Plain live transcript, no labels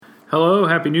Hello,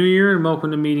 Happy New Year, and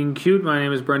welcome to Meeting Cute. My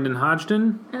name is Brendan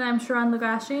Hodgson. And I'm Sharon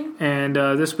Lagashi. And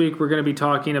this week we're going to be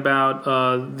talking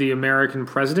about The American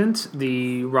President,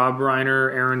 the Rob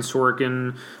Reiner, Aaron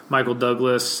Sorkin, Michael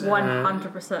Douglas.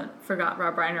 100% forgot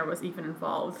Rob Reiner was even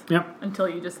involved. Yep. Until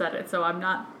you just said it, so I'm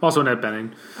not... Also Annette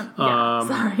Bening.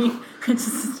 Sorry.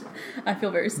 I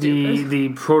feel very stupid. The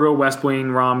proto-West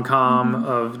Wing rom-com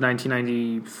of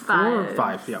 1994?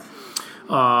 Five, yeah.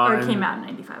 Or it came out in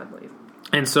 95, I believe.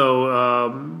 And so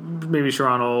maybe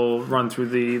Sharon will run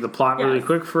through the plot really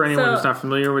quick for anyone who's not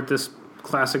familiar with this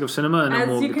classic of cinema. And then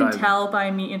as you can tell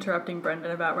by me interrupting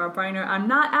Brendan about Rob Reiner, I'm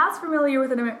not as familiar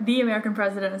with The American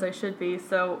President as I should be,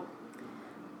 so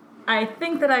I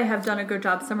think that I have done a good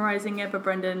job summarizing it, but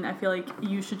Brendan, I feel like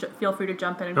you should feel free to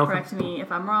jump in and correct me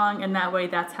if I'm wrong, and that way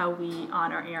that's how we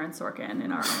honor Aaron Sorkin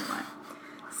in our own way.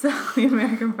 So, The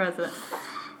American President.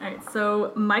 Alright,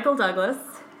 so Michael Douglas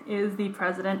is the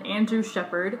president. Andrew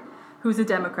Shepard, who's a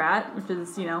Democrat, which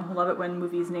is, love it when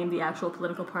movies name the actual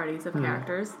political parties of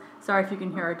characters. Sorry if you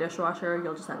can hear our dishwasher,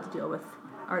 you'll just have to deal with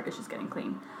our dishes getting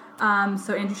clean.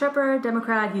 So Andrew Shepard,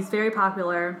 Democrat, he's very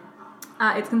popular.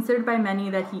 It's considered by many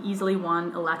that he easily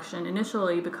won election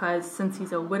initially because since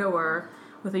he's a widower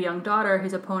with a young daughter,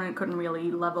 his opponent couldn't really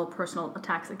level personal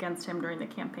attacks against him during the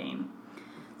campaign.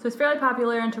 So he's fairly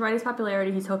popular, and to ride his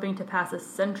popularity, he's hoping to pass a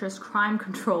centrist crime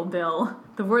control bill.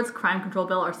 The words crime control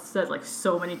bill are said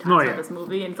so many times in this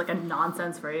movie, and it's like a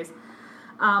nonsense phrase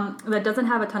that doesn't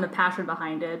have a ton of passion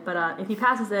behind it. But if he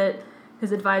passes it,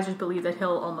 his advisors believe that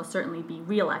he'll almost certainly be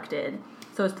reelected.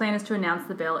 So his plan is to announce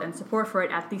the bill and support for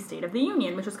it at the State of the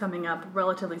Union, which is coming up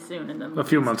relatively soon in the movie's a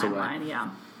few months timeline. away.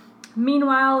 Yeah.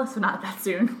 Meanwhile, so not that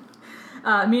soon.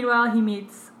 Meanwhile, he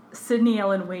meets Sydney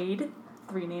Ellen Wade,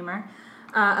 three-namer,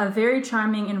 a very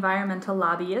charming environmental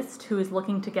lobbyist who is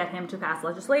looking to get him to pass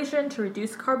legislation to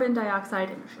reduce carbon dioxide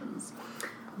emissions.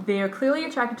 They are clearly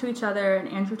attracted to each other, and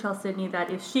Andrew tells Sydney that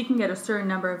if she can get a certain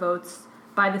number of votes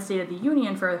by the State of the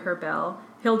Union for her bill,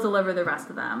 he'll deliver the rest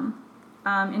of them.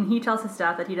 And he tells his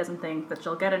staff that he doesn't think that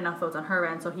she'll get enough votes on her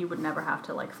end, so he would never have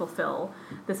to fulfill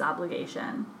this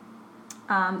obligation.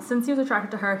 Since he was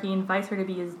attracted to her, he invites her to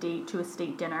be his date to a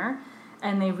state dinner,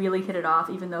 and they really hit it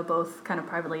off, even though both kind of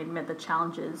privately admit the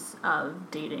challenges of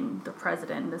dating the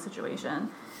president in this situation.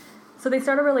 So they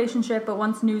start a relationship, but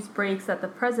once news breaks that the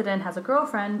president has a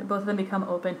girlfriend, both of them become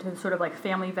open to sort of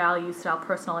family value style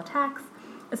personal attacks,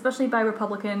 especially by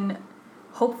Republican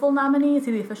hopeful nominee. Is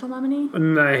he the official nominee?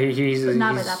 No, he's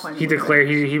not at that point. He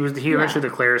eventually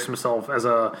declares himself as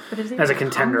a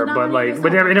contender, but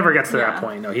it never gets to that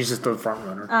point. No, he's just the front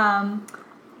runner.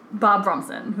 Bob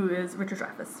Rumson, who is Richard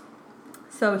Dreyfuss.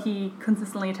 So he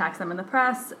consistently attacks them in the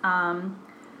press, and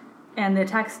the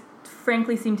attacks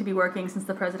frankly seem to be working since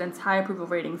the president's high approval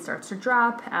rating starts to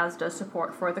drop, as does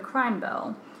support for the crime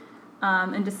bill.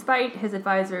 And despite his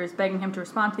advisors begging him to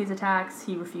respond to these attacks,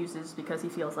 he refuses because he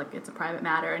feels like it's a private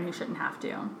matter and he shouldn't have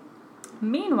to.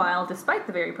 Meanwhile, despite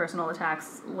the very personal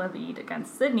attacks levied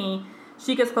against Sydney,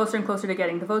 she gets closer and closer to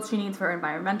getting the votes she needs for her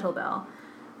environmental bill.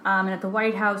 And at the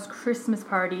White House Christmas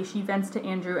party, she vents to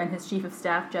Andrew and his chief of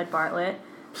staff, Jed Bartlett,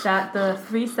 that the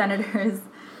three senators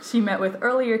she met with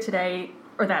earlier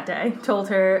that day, told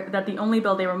her that the only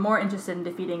bill they were more interested in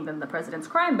defeating than the president's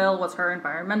crime bill was her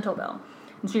environmental bill.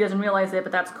 And she doesn't realize it,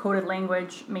 but that's coded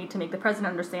language made to make the president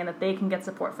understand that they can get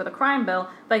support for the crime bill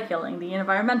by killing the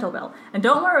environmental bill. And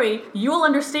don't worry, you will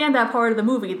understand that part of the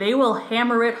movie. They will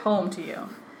hammer it home to you.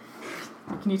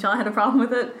 Can you tell I had a problem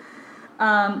with it?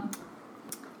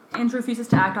 Andrew refuses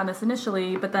to act on this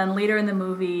initially, but then later in the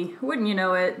movie, wouldn't you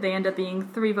know it, they end up being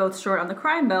 3 votes short on the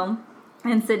crime bill,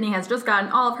 and Sydney has just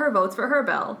gotten all of her votes for her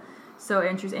bill. So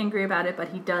Andrew's angry about it, but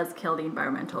he does kill the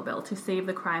environmental bill to save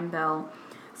the crime bill.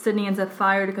 Sydney ends up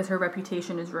fired because her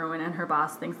reputation is ruined, and her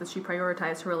boss thinks that she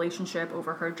prioritized her relationship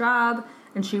over her job,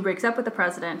 and she breaks up with the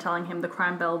president, telling him the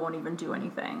crime bill won't even do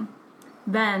anything.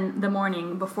 Then, the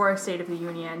morning before State of the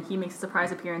Union, he makes a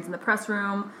surprise appearance in the press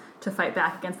room to fight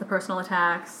back against the personal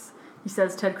attacks. He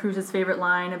says Ted Cruz's favorite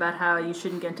line about how you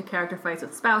shouldn't get into character fights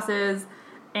with spouses,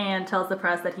 and tells the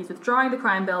press that he's withdrawing the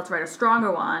crime bill to write a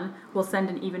stronger one, will send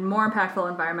an even more impactful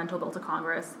environmental bill to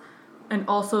Congress, and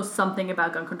also something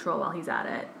about gun control while he's at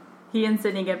it. He and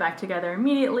Sydney get back together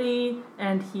immediately,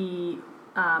 and he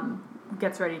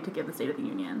gets ready to give the State of the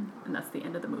Union, and that's the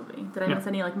end of the movie. Did I miss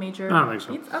any major? I don't think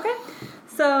so. Beats? Okay,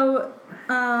 so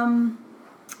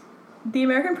The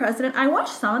American President. I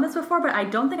watched some of this before, but I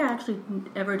don't think I actually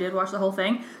ever did watch the whole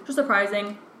thing. Just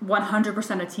surprising,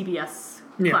 100% a TBS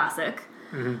classic.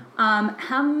 Mm-hmm.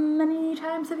 How many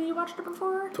times have you watched it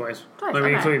before? Twice.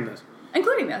 Okay. Including this.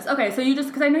 Including this. Okay, so you just,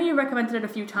 because I know you recommended it a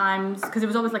few times, because it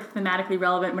was always like thematically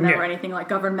relevant whenever anything like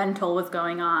governmental was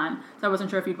going on. So I wasn't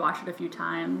sure if you'd watched it a few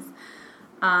times.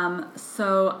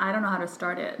 So I don't know how to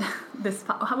start it.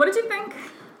 What did you think?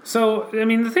 So, I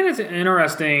mean, the thing that's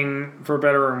interesting, for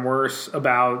better and worse,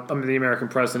 about the American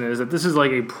President is that this is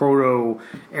like a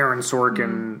proto-Aaron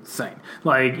Sorkin thing.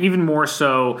 Like, even more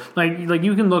so, like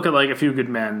you can look at like A Few Good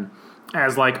Men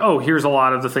as like, oh, here's a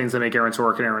lot of the things that make Aaron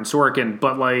Sorkin,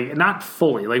 but like not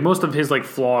fully. Like most of his like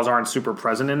flaws aren't super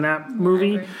present in that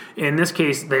movie. In this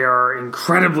case, they are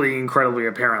incredibly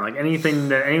apparent. Like anything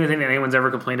that anyone's ever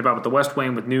complained about with The West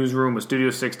Wing, with Newsroom, with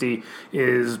Studio 60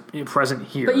 is present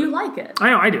here. But you like it. I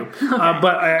know, I do. Okay.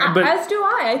 But as do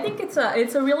I. I think it's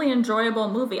a really enjoyable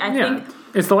movie. I think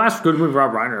it's the last good movie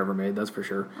Rob Reiner ever made, that's for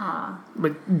sure.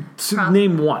 But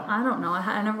name one. I don't know.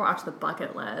 I never watched The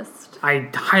Bucket List. I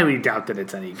highly doubt that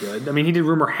it's any good. I mean, he did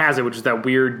Rumor Has It, which is that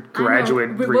weird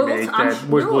Graduate remake that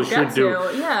we should do.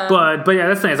 Yeah. But yeah,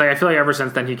 that's the thing. It's like, I feel like ever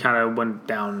since then he kind of went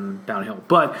downhill.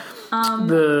 But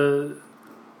Go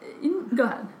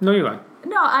ahead. No, you're going.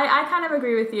 No, I kind of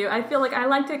agree with you. I feel like I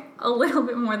liked it a little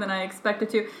bit more than I expected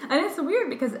to. And it's weird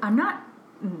because I'm not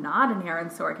an Aaron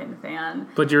Sorkin fan.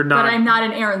 But you're not. But I'm not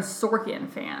an Aaron Sorkin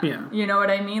fan. Yeah. You know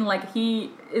what I mean? Like,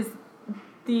 he is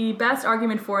the best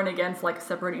argument for and against, like,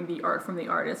 separating the art from the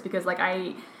artist. Because, like,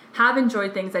 I have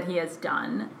enjoyed things that he has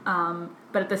done.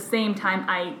 But at the same time,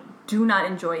 I do not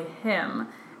enjoy him.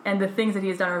 And the things that he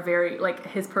has done are very, like,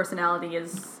 his personality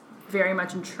is very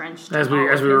much entrenched. As we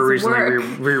were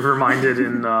recently reminded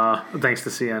in thanks to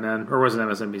CNN, or was it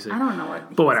MSNBC? I don't know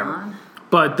what. But whatever. On.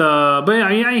 But I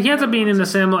mean, he ends up being in the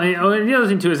similar. The other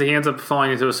thing too is that he ends up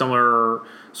falling into a similar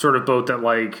sort of boat that,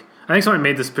 like, I think somebody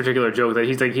made this particular joke that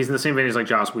he's in the same vein as like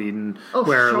Joss Whedon,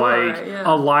 where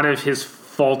a lot of his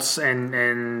faults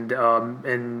and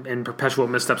perpetual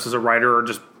missteps as a writer are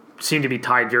just seem to be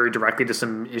tied very directly to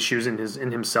some issues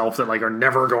in himself that like are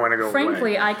never going to go away.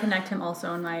 Frankly, I connect him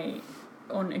also in my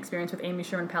own experience with Amy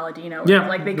Sherman Palladino.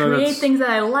 Like they create things that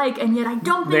I like, and yet I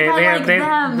don't think I like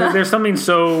them. There's something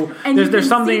so and there's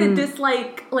something see the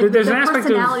dislike, like there's an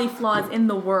personality flaws in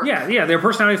the work. Yeah, their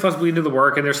personality flaws bleed into the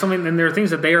work, and there's something, and there are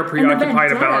things that they are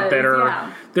preoccupied about that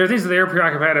are there are things that they are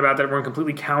preoccupied about that run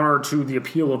completely counter to the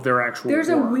appeal of their actual. There's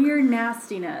work. A weird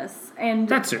nastiness, and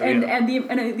that's it. And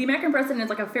the American President is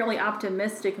like a fairly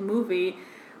optimistic movie,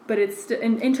 but it's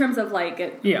in terms of like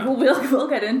we'll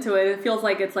get into it. It feels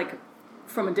like it's like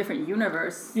from a different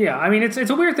universe. Yeah, I mean, it's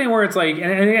a weird thing where it's like,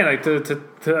 and again, like to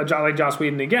like Joss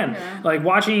Whedon again, like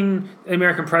watching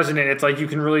American President, it's like you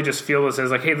can really just feel this as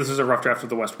like, hey, this is a rough draft of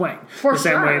The West Wing. The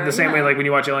same way, like when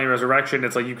you watch Alien Resurrection,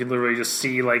 it's like you can literally just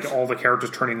see like all the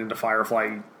characters turning into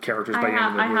Firefly characters by the end of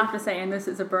the movie. I have to say, and this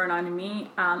is a burn on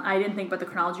me, I didn't think about the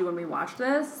chronology when we watched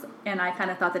this, and I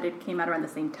kind of thought that it came out around the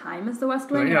same time as The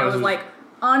West Wing, and I was like,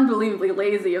 unbelievably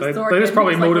lazy of Sorkin. But it's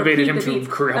probably motivated him to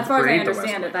create. As far as I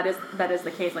understand it, that is the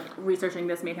case. Like researching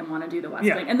this made him want to do The West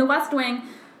Wing, and The West Wing,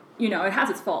 you know, it has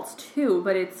its faults too,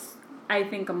 but it's, I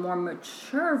think, a more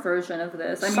mature version of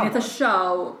this. I mean, it's a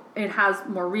show. It has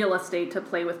more real estate to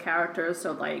play with characters,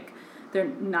 so like they're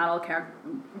not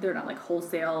like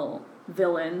wholesale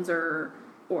villains or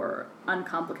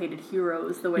uncomplicated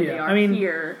heroes the way they are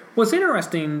here. What's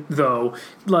interesting, though,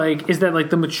 like, is that like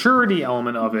the maturity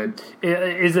element of it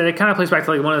is that it kind of plays back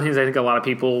to like one of the things I think a lot of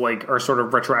people like are sort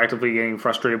of retroactively getting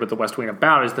frustrated with The West Wing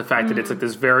about is the fact that it's like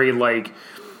this very like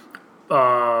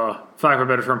for lack of a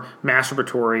better term,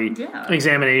 masturbatory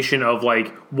examination of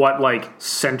like what like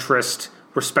centrist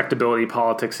respectability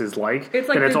politics is like. It's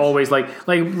like, and it's always like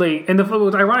and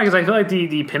what's ironic is I feel like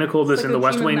the pinnacle of this in The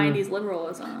West Wing, 90s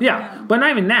liberalism. Yeah, but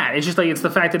not even that. It's just like it's the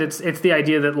fact that it's the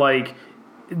idea that like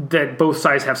that both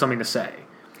sides have something to say.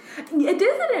 It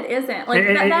is and it isn't. Like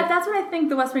that's what I think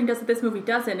The West Wing does that this movie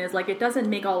doesn't, is like it doesn't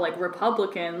make all like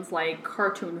Republicans like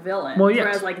cartoon villains. Well, yes.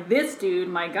 Whereas like this dude,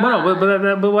 my God. No,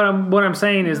 but what I'm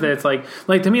saying is that it's like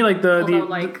to me like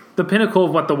the pinnacle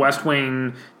of what The West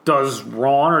Wing does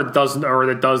wrong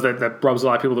that rubs a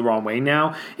lot of people the wrong way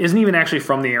now isn't even actually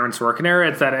from the Aaron Sorkin era.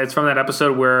 It's from that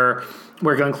episode where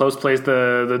Glenn Close plays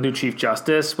the new Chief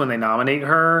Justice when they nominate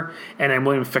her, and then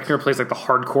William Fichtner plays like the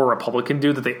hardcore Republican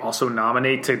dude that they also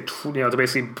nominate to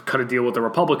basically cut a deal with the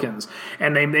Republicans.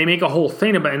 And they make a whole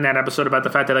thing in that episode about the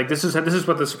fact that like this is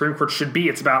what the Supreme Court should be.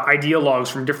 It's about ideologues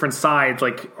from different sides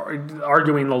like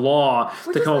arguing the law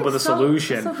to come up with a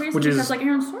solution. So crazy because like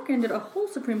Aaron Sorkin did a whole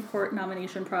Supreme Court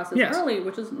nomination process earlier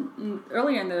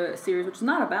in the series, which is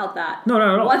not about that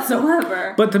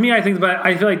whatsoever. But to me, I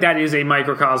feel like that is a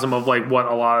microcosm of like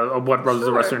what rubs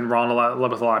the West Wing wrong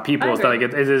with a lot of people. Is that like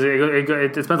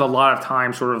it spends a lot of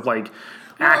time sort of like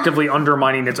actively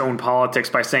undermining its own politics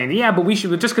by saying, yeah, but we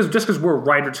should, just because we're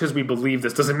right or just because we believe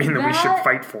this doesn't mean that we should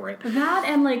fight for it. That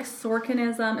and like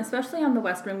Sorkinism, especially on The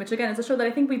West Wing, which again is a show that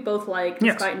I think we both like,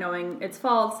 despite knowing its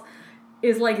faults,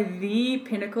 is like the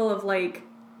pinnacle of like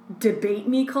debate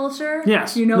me culture.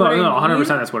 Yes. You know what I mean? 100%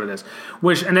 that's what it is.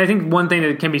 And I think one thing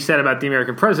that can be said about The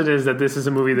American President is that this is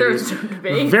a movie that is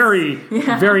very,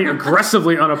 very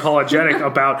aggressively unapologetic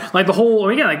about, like the whole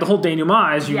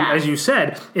denouement, as you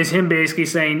said, is him basically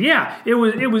saying, it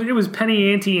was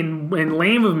penny ante and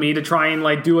lame of me to try and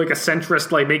like do like a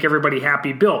centrist, like make everybody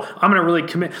happy bill. I'm going to really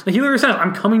commit. Like he literally says,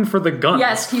 I'm coming for the guns.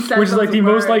 Yes, he said, which is like the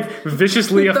most like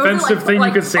viciously offensive thing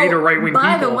you could say to right-wing people.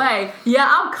 By the way,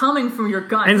 I'm coming for your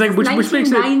guns. And it's like, which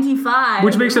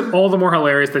makes it all the more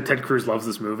hilarious that Ted Cruz loves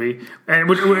this movie.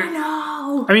 And I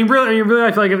know. I mean, really,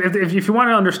 I feel like if you want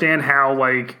to understand how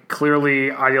like clearly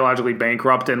ideologically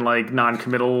bankrupt and like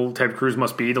non-committal Ted Cruz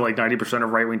must be to like 90% of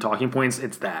right-wing talking points,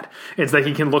 it's that. It's that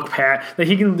he can look past that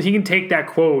he can take that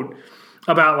quote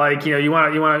about like, you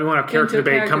want a character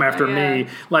debate, come after me.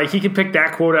 Like he can pick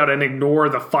that quote out and ignore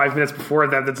the 5 minutes before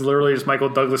that's literally just Michael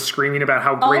Douglas screaming about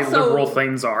how great liberal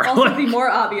things are. Also, the more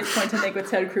obvious point to make with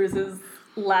Ted Cruz's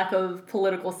lack of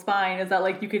political spine is that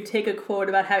like you could take a quote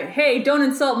about how, hey, don't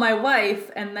insult my wife,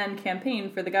 and then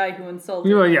campaign for the guy who insulted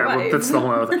your wife. Well, that's the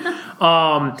whole other thing.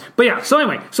 But yeah, so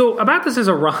anyway, so about this as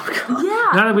a rom-com. Yeah.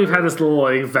 Now that we've had this little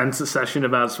like events session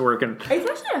about Sorkin. It's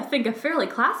actually, I think, a fairly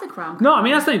classic rom-com. No, I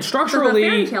mean, that's the thing. Structurally,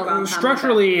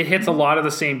 it hits a lot of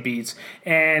the same beats.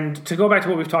 And to go back to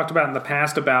what we've talked about in the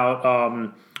past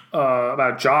about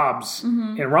jobs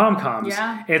in rom-coms.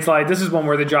 Yeah. It's like this is one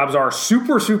where the jobs are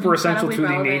super essential to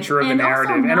the nature of the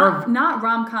narrative, and are not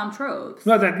rom-com tropes.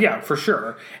 No, for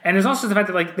sure. And there's also the fact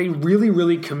that like they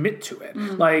really commit to it.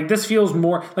 Like this feels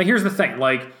more like, here's the thing,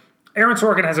 like Aaron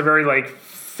Sorkin has a very like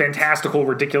fantastical,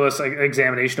 ridiculous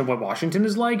examination of what Washington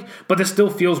is like, but this still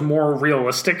feels more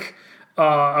realistic.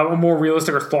 A more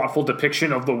realistic or thoughtful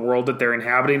depiction of the world that they're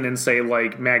inhabiting than, say,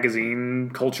 like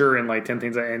magazine culture and like 10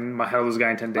 Things and How to Lose a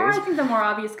Guy in 10 Days. Or I think the more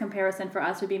obvious comparison for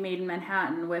us would be Made in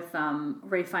Manhattan with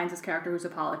Ray Fiennes' character who's a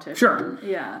politician. Sure.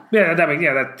 Yeah. Yeah,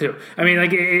 that too. I mean,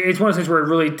 like it's one of those things where it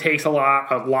really takes a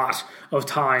lot of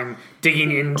time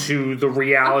digging into the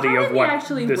reality of what this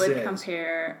is. I actually would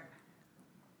compare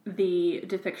the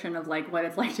depiction of like what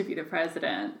it's like to be the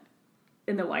president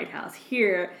in the White House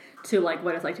here to like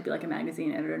what it's like to be like a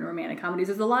magazine editor in romantic comedies.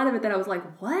 There's a lot of it that I was like,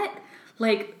 what?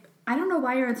 Like, I don't know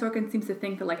why Aaron Sorkin seems to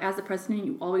think that like as the president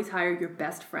you always hire your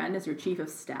best friend as your chief of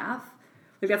staff.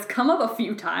 Like that's come up a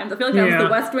few times. I feel like that was The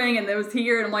West Wing and that was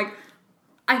here, and I'm like,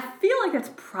 I feel like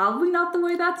that's probably not the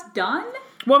way that's done.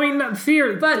 Well, I mean,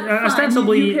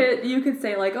 ostensibly, you could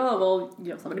say like, oh,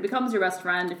 well, somebody becomes your best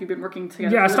friend if you've been working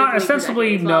together. Yeah, it's not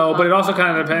ostensibly no, but it also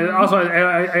kind of depends.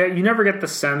 Also, you never get the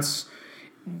sense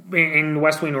in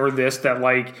West Wing or this that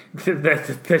like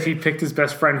that he picked his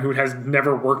best friend who has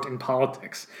never worked in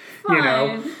politics.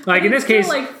 Fine. Like in this case,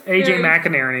 like AJ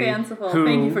McInerney, who,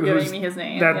 thank you for giving me his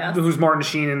name. Who's Martin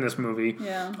Sheen in this movie.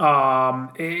 Yeah.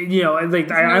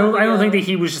 Like I don't think that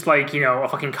he was just like a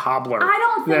fucking cobbler. I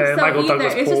don't think so Michael either.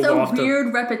 Douglas it's just a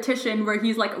weird repetition where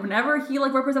he's like, whenever he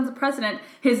like represents the president,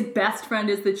 his best friend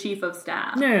is the chief of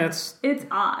staff. Yeah, it's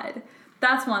odd.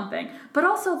 That's one thing. But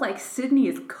also, like, Sidney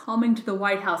is coming to the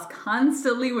White House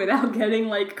constantly without getting,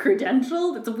 like,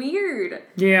 credentialed. It's weird.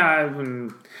 Yeah, I mean,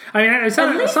 some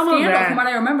of that... From what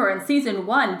I remember, in season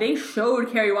 1, they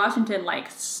showed Kerry Washington,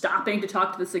 like, stopping to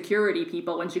talk to the security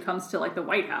people when she comes to, like, the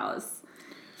White House.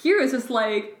 Here it's just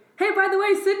like, hey, by the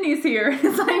way, Sidney's here.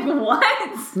 It's like,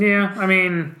 what? Yeah, I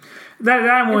mean... That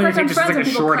I'm willing to take just like a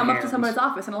shorthand. Come up to somebody's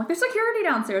office and I'm like, there's security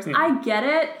downstairs. Yeah. I get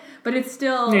it, but it's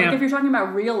still like if you're talking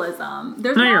about realism,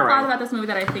 there's not a lot about this movie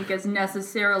that I think is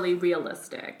necessarily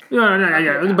realistic.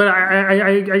 Yeah. But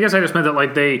I guess I just meant that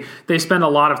like they spend a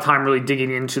lot of time really digging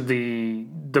into the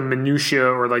minutia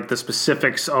or like the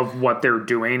specifics of what they're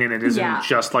doing, and it isn't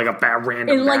just like a bad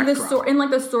random backdrop. In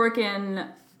like the Sorkin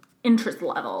interest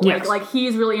level. Yes. Like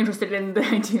he's really interested in the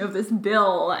idea of this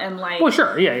bill and like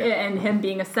and him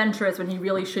being a centrist when he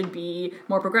really should be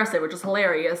more progressive, which is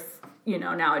hilarious,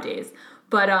 nowadays.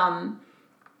 But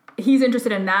he's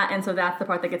interested in that, and so that's the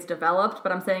part that gets developed.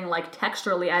 But I'm saying like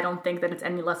texturally I don't think that it's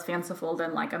any less fanciful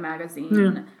than like a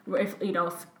magazine. If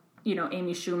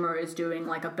Amy Schumer is doing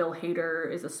like a Bill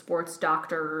Hader is a sports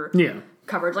doctor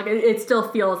coverage. Like it still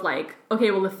feels like, okay,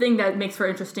 well the thing that makes for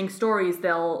interesting stories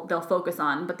they'll focus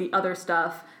on, but the other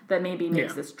stuff that maybe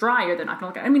makes this drier they're not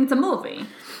going to look at. I mean, it's a movie,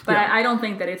 but I don't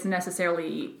think that it's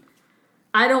necessarily.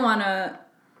 I don't want to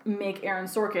make Aaron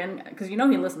Sorkin, because he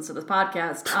listens to this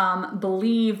podcast,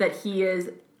 believe that he is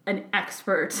an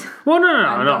expert. Well, no,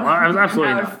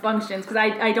 absolutely how not. it functions, because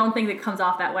I don't think it comes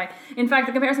off that way. In fact,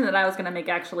 the comparison that I was going to make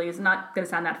actually is not going to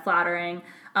sound that flattering,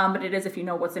 but it is if you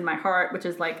know what's in my heart, which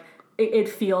is like it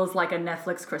feels like a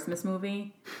Netflix Christmas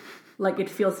movie. Like it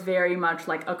feels very much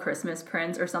like A Christmas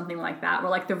Prince or something like that, where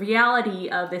like the reality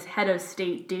of this head of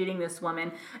state dating this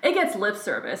woman, it gets lip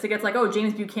service. It gets like, oh,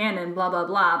 James Buchanan, blah blah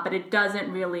blah, but it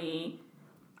doesn't really.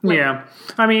 Like, yeah,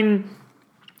 I mean,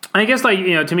 I guess like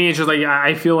to me, it's just like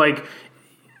I feel like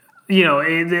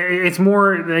it's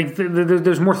more like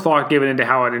there's more thought given into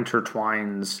how it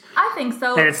intertwines. I think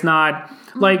so, and it's not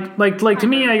like to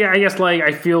me. I guess like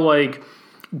I feel like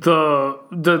the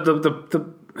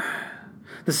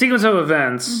sequence of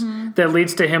events that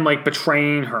leads to him like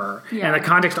betraying her and the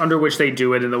context under which they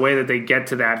do it and the way that they get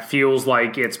to that feels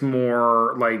like it's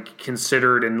more like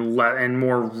considered and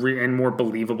more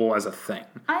believable as a thing.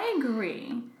 I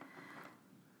agree.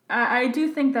 I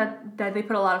do think that they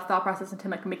put a lot of thought process into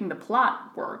like making the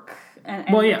plot work and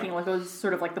making like those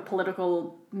sort of like the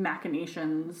political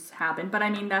machinations happen. But I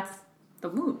mean that's the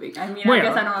movie. I mean, I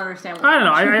guess I don't understand. I don't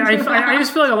know. I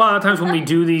just feel like a lot of times when we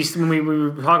do these, when we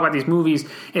talk about these movies,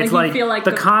 it's like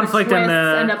the conflict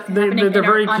and they're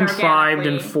very contrived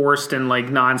and forced and like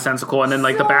nonsensical, and then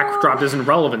like the backdrop isn't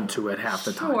relevant to it half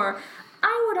the time. Sure,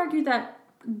 I would argue that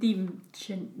the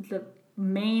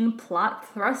main plot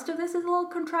thrust of this is a little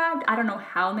contrived. I don't know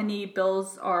how many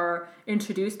bills are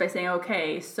introduced by saying,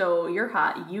 okay, so you're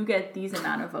hot, you get these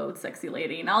amount of votes, sexy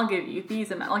lady, and I'll give you these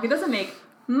amount. Like it doesn't make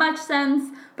much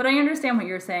sense, but I understand what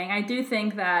you're saying. I do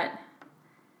think that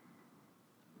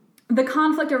the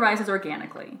conflict arises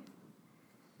organically.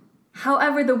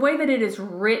 However, the way that it is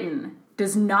written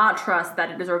does not trust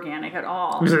that it is organic at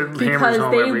all. Because Aaron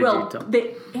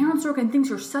Sorkin thinks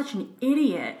you're such an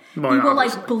idiot. Well, he will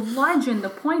like bludgeon the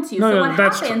point to you. So what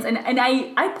happens, and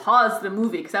I paused the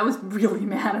movie because I was really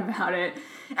mad about it.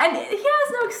 And he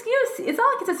has no excuse. It's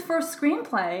not like it's his first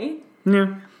screenplay.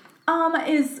 Yeah.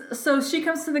 So she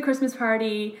comes to the Christmas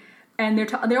party, and they're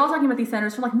all talking about these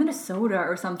senators from like Minnesota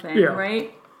or something,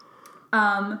 right?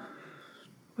 Why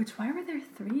were there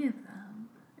 3 of them?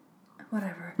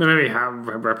 Whatever. Maybe have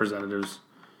representatives.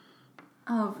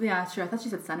 Oh yeah, sure. I thought she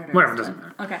said senators. Whatever, doesn't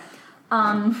matter. Okay.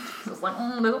 So it's like,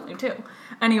 there's only 2.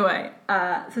 Anyway,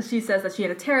 so she says that she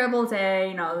had a terrible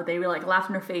day. They really like laughed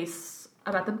in her face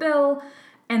about the bill.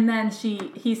 And then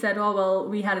he said, oh, well,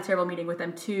 we had a terrible meeting with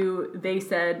them too. They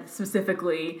said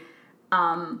specifically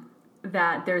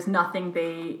that there's nothing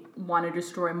they want to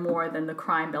destroy more than the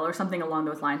crime bill or something along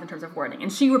those lines in terms of wording.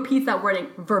 And she repeats that wording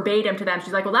verbatim to them.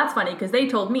 She's like, well, that's funny because they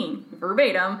told me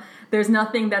verbatim there's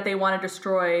nothing that they want to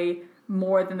destroy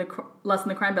more than less than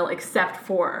the crime bill except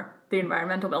for the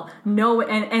environmental bill. No,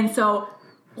 and so,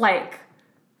 like,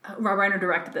 Rob Reiner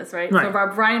directed this, right? So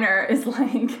Rob Reiner is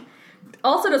like...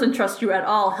 also doesn't trust you at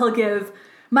all. He'll give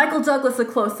Michael Douglas a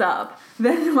close-up,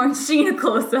 then Marcin a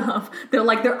close-up. They're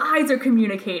like, their eyes are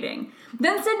communicating.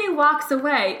 Then Sidney walks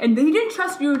away, and he didn't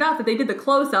trust you enough that they did the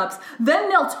close-ups. Then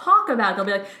they'll talk about it. They'll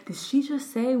be like, did she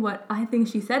just say what I think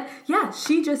she said? Yeah,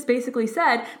 she just basically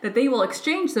said that they will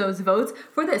exchange those votes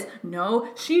for this. No,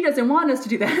 she doesn't want us to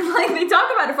do that. Like, they talk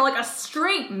about it for like a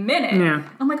straight minute. Yeah.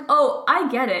 I'm like, oh, I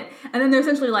get it. And then they're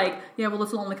essentially like, yeah, well,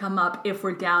 this will only come up if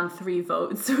we're down 3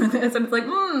 votes for this. And it's like,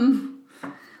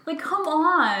 like, come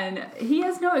on. He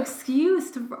has no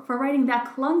excuse for writing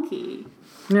that clunky.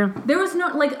 Yeah. There was no,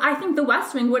 like, I think The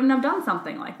West Wing wouldn't have done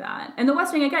something like that. And The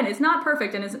West Wing, again, is not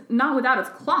perfect and is not without its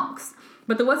clunks.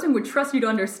 But The West Wing would trust you to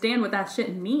understand what that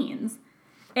shit means.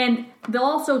 And they'll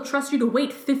also trust you to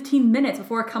wait 15 minutes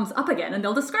before it comes up again, and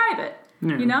they'll describe it.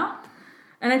 Yeah. You know?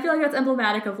 And I feel like that's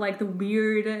emblematic of, like, the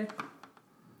weird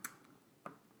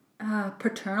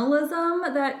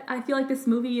paternalism that I feel like this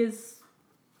movie is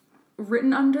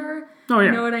written under. Oh, yeah.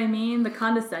 You know what I mean? The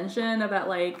condescension about,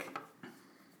 like,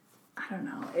 I don't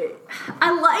know.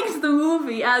 I liked the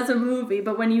movie as a movie,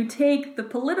 but when you take the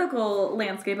political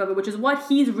landscape of it, which is what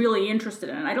he's really interested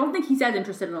in, I don't think he's as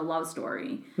interested in a love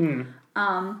story.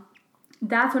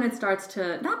 That's when it starts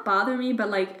to not bother me, but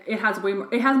like it has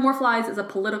more flies as a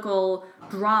political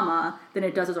drama than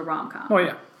it does as a rom-com. Oh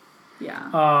yeah.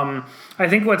 Yeah. I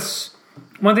think what's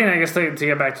one thing, I guess, to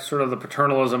get back to sort of the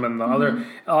paternalism and the other,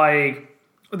 like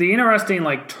the interesting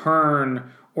like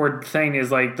turn or thing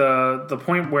is like the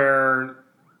point where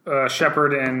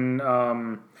Shepard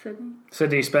and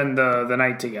Sydney spend the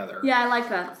night together. Yeah, I like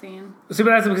that scene. See, but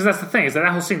that's because that's the thing, is that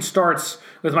whole scene starts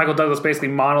with Michael Douglas basically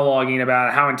monologuing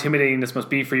about how intimidating this must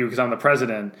be for you because I'm the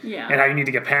president. Yeah. And how you need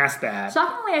to get past that.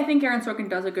 Shockingly, I think Aaron Sorkin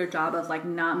does a good job of like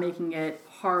not making it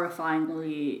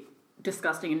horrifyingly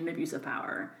disgusting and an abuse of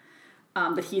power.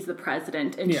 that he's the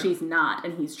president and she's not,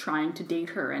 and he's trying to date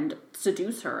her and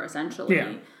seduce her, essentially.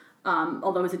 Yeah.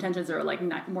 Although his intentions are, like,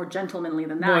 not more gentlemanly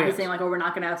than that. He's saying, like, oh, we're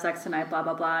not going to have sex tonight, blah,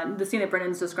 blah, blah. And the scene that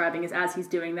Brendan's describing is as he's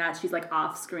doing that, she's, like,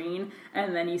 off screen,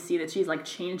 and then you see that she's, like,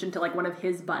 changed into, like, one of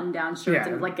his button-down shirts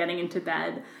and, like, getting into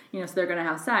bed, so they're going to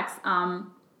have sex.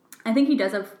 I think he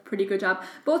does a pretty good job,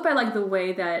 both by, like, the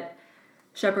way that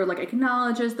Shepard, like,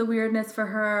 acknowledges the weirdness for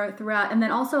her throughout, and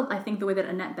then also, I think, the way that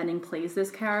Annette Bening plays this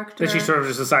character. That she sort of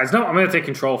just decides, no, I'm going to take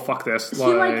control, fuck this. She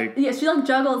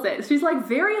juggles it. She's, like,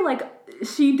 very, like,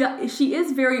 she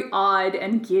is very odd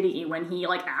and giddy when he,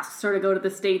 like, asks her to go to the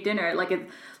state dinner. Like,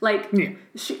 it's, like,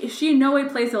 she in no way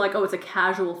plays it like, oh, it's a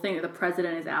casual thing that the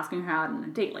president is asking her out on a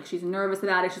date. Like, she's nervous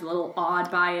about it, she's a little awed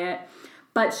by it,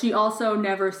 but she also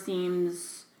never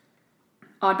seems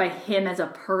odd by him as a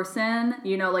person,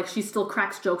 like she still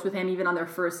cracks jokes with him even on their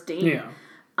first date. Yeah.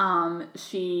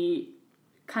 She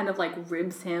kind of like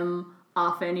ribs him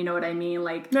often, you know what I mean?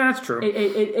 Like, yeah, that's true.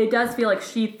 It does feel like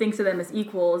she thinks of them as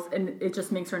equals, and it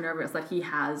just makes her nervous that he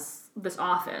has this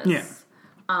office. Yeah.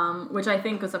 Which I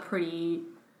think was a pretty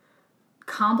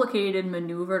complicated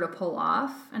maneuver to pull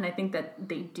off, and I think that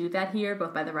they do that here,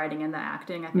 both by the writing and the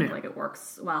acting. I think like it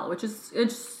works well, which is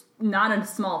it's not a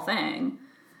small thing.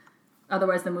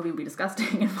 Otherwise, the movie would be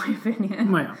disgusting, in my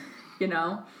opinion. Yeah.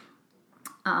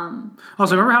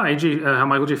 Also, remember how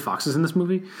Michael J. Fox is in this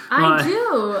movie? I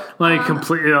do. Like,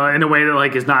 completely, in a way that,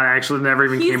 like, is not actually, never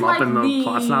even came up in the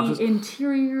plot synopsis.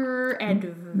 Interior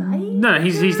advisor? No,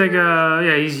 he's like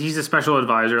he's a special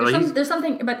advisor. There's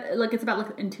something, but, like, it's about,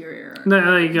 like, interior. No,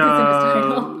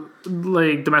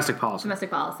 like, domestic policy.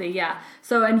 Domestic policy, yeah.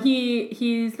 So, and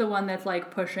he's the one that's,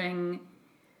 like, pushing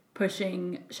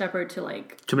Shepard to,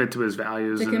 like, commit to his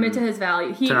values. Commit to his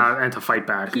value. And to fight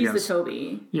back. He's the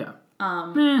Toby. Yeah.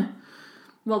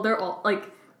 Well, they're all,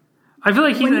 like... I feel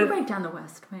like when you break down the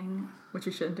West Wing, which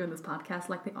we shouldn't do in this podcast,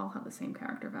 like, they all have the same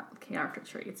character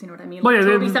traits, you know what I mean? Like,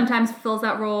 Toby sometimes fills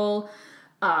that role.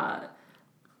 What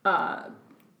are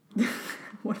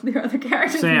the other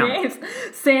characters' names?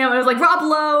 Sam. I was like, Rob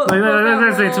Lowe.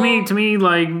 To me,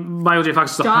 like, Michael J.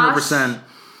 Fox is 100%...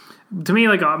 To me,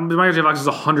 like, Michael J. Fox is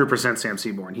 100% Sam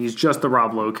Seaborn. He's just the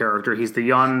Rob Lowe character. He's the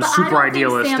young, super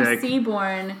idealistic. Sam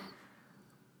Seaborn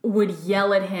would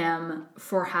yell at him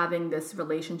for having this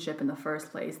relationship in the first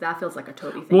place. That feels like a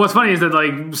Toby thing. Well, what's funny is that,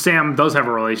 like, Sam does have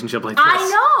a relationship like this. I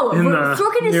know!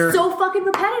 Sorkin is so fucking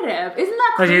repetitive. Isn't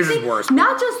that crazy? Like, his is worse.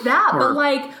 Not just that, but,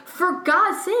 like, for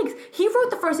God's sakes, he wrote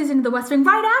the first season of The West Wing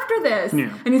right after this.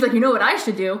 Yeah. And he's like, you know what I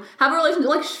should do? Have a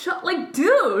relationship. Like,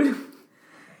 dude...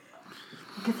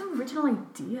 Get some original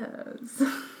ideas.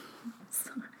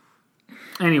 Sorry.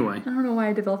 Anyway. I don't know why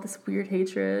I developed this weird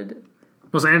hatred.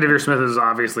 Well, so Anna Deavere Smith is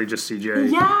obviously just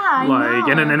CJ. Yeah, I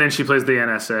know. And then she plays the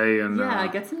NSA.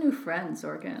 And get some new friends,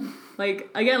 Sorkin.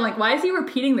 Like, again, like, why is he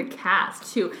repeating the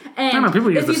cast, too? And I don't know, people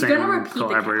use the if he's same going to repeat the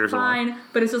cast, fine.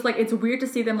 But it's just, like, it's weird to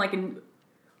see them, like, in...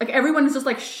 Like, everyone has just,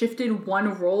 like, shifted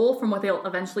one role from what they'll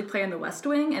eventually play in The West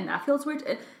Wing, and that feels weird.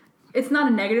 It's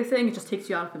not a negative thing, it just takes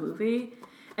you out of the movie.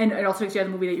 And it also takes you out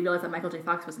of the movie that you realize that Michael J.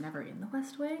 Fox was never in The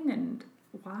West Wing, and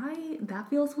why? That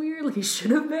feels weird. Like, he should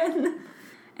have been.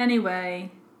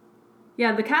 Anyway,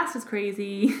 yeah, the cast is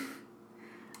crazy.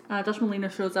 Josh Molina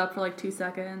shows up for, like, 2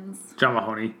 seconds. John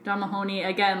Mahoney.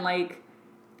 Again, like,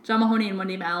 John Mahoney and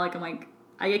Wendy Malick,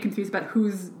 I get confused about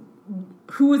who's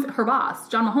her boss.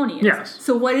 John Mahoney is. Yes.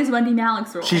 So what is Wendy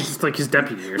Malick's role? She's just, like, his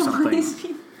deputy or something.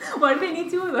 Why do they need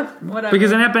two of them? Whatever.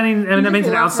 Because Annette Bening's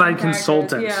an outside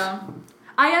consultant. Yeah.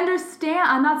 I understand.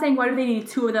 I'm not saying why do they need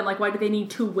two of them. Like, why do they need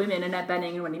two women, Annette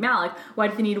Bening and Wendy Malick? Why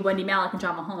do they need Wendy Malick and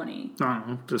John Mahoney? I don't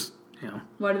know. Just,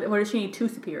 Why does she need two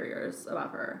superiors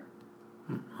above her?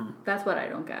 Mm-hmm. That's what I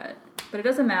don't get. But it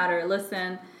doesn't matter.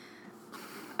 Listen,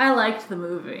 I liked the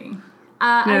movie.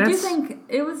 I do think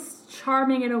it was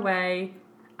charming in a way.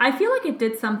 I feel like it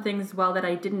did some things well that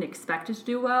I didn't expect it to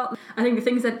do well. I think the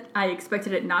things that I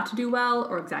expected it not to do well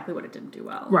are exactly what it didn't do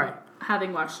well. Right.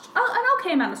 Having watched an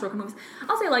okay amount of Sorkin movies,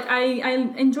 I'll say, like, I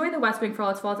enjoy The West Wing for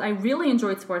all its faults. I really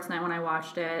enjoyed Sports Night when I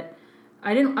watched it.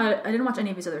 I didn't watch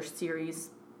any of his other series.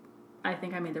 I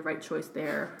think I made the right choice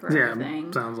there for everything.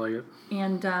 Yeah, sounds like it.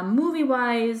 And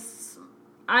movie-wise,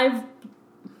 I've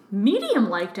medium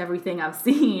liked everything I've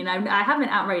seen. I haven't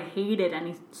outright hated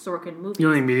any Sorkin movies. You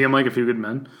only medium like A Few Good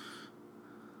Men?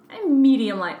 I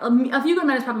medium like A Few Good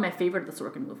Men is probably my favorite of the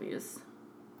Sorkin movies.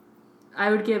 I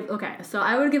would give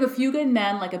A Few Good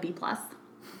Men like a B+.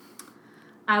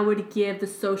 I would give The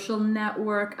Social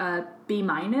Network a B-,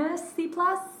 C+.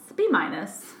 B-.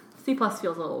 C+ feels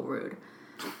a little rude.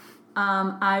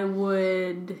 I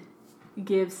would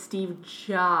give Steve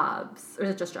Jobs, or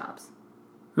is it just Jobs?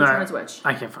 Which one is which?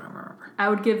 I can't fucking remember. I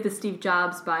would give the Steve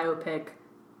Jobs biopic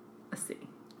a C.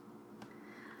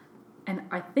 And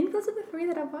I think those are the 3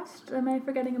 that I've watched. Am I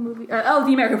forgetting a movie? The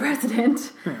American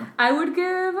President. Yeah. I would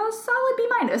give a solid B-.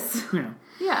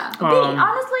 Yeah. A B.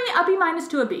 Honestly, a B-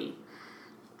 to a B.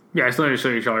 Yeah, I still need to show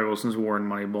you Charlie Wilson's War and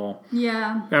Moneyball.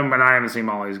 Yeah. And I haven't seen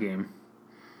Molly's Game.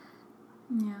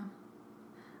 Yeah.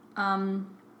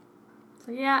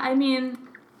 So yeah, I mean,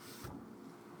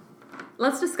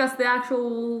 let's discuss the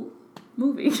actual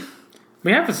movie.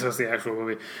 We have discussed the actual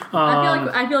movie.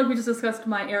 I feel like we just discussed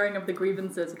my airing of the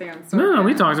grievances with Aaron Sorkin. No,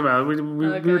 we talked about it.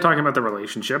 We were talking about the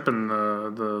relationship and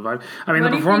the vibe. I mean, what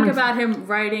the do you performance. think about him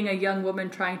writing a young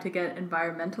woman trying to get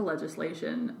environmental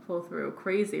legislation pull through?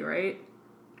 Crazy, right?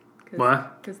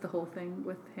 What? Because the whole thing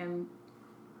with him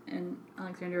and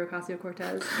Alexandria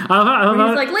Ocasio-Cortez. He's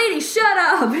like, lady, shut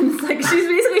up! And it's like, she's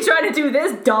basically trying to do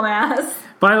this, dumbass.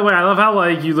 By the way, I love how,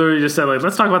 like, you literally just said, like,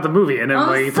 let's talk about the movie. And then,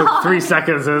 it took 3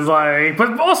 seconds. And it's like,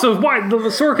 but also, why? The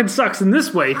Sorkin sucks in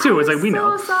this way, too. It's like, we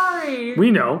know. I'm so sorry.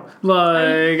 We know.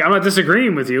 Like, I'm not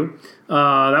disagreeing with you.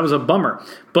 That was a bummer.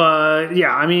 But,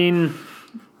 yeah, I mean...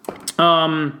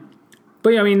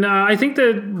 But yeah, I mean, I think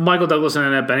that Michael Douglas and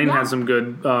Annette Bening had some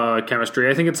good chemistry.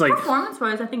 I think it's like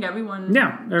performance-wise, I think everyone.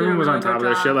 Yeah, everyone was on top of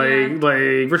this shit.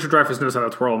 Like Richard Dreyfuss knows how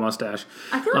to twirl a mustache.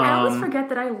 I feel like I always forget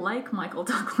that I like Michael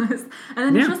Douglas, and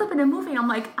then he shows up in a movie, and I'm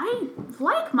like, I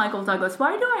like Michael Douglas.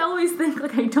 Why do I always think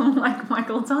like I don't like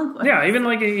Michael Douglas? Yeah, even in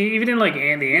like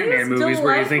the Ant-Man movies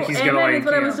where you think he's gonna like. That's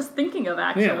what I was just thinking of.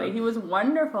 Actually, he was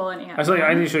wonderful in Ant-Man. I was like,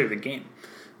 I need to show you the game.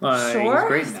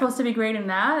 Sure, he's supposed to be great in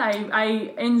that.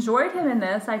 I enjoyed him in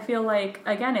this. I feel like,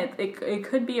 again, it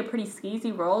could be a pretty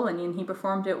skeezy role, and he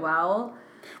performed it well.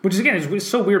 Which is, again, it's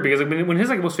so weird because when his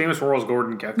like most famous role is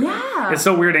Gordon Gekko. Yeah. It's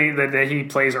so weird that he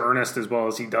plays earnest as well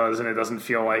as he does, and it doesn't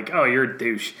feel like, oh, you're a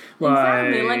douche.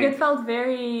 Exactly. Like, it felt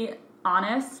very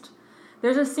honest.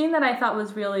 There's a scene that I thought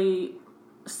was really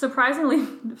surprisingly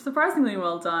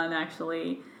well done,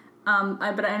 actually.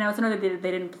 But I know it's another that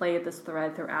they didn't play this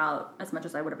thread throughout as much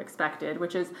as I would have expected,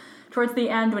 which is towards the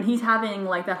end when he's having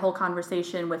like that whole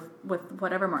conversation with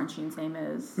whatever Martin Sheen's name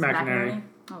is. McInerney.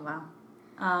 Oh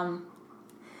wow.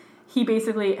 He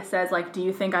basically says like, do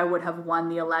you think I would have won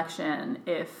the election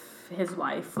if his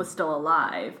wife was still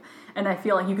alive? And I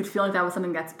feel like you could feel like that was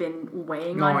something that's been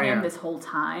weighing on him this whole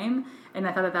time. And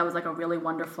I thought that was like a really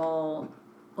wonderful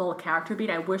little character beat.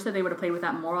 I wish that they would have played with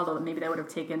that more, although maybe they would have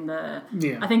taken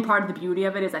I think part of the beauty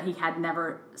of it is that he had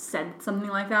never said something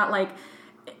like that. Like,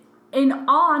 in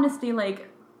all honesty, like,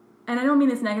 and I don't mean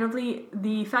this negatively,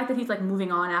 the fact that he's like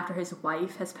moving on after his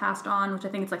wife has passed on, which I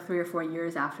think it's like 3 or 4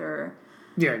 years after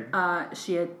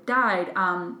she had died,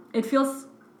 it feels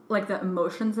like the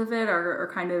emotions of it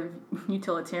are kind of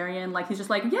utilitarian. Like, he's just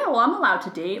like, yeah, well, I'm allowed to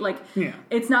date. Like,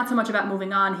 it's not so much about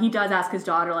moving on. He does ask his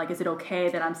daughter, like, is it okay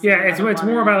that I'm still it's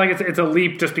more about, like, it's a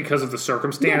leap just because of the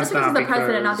circumstance. Yeah, just because he's the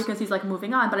president, not because he's, like,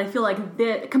 moving on. But I feel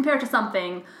like compared to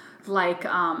something like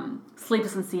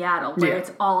Sleepless in Seattle, where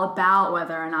it's all about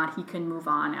whether or not he can move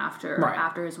on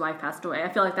after his wife passed away. I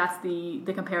feel like that's the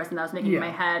comparison that I was making in my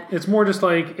head. It's more just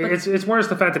like it's more just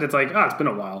the fact that it's like, it's been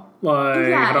a while.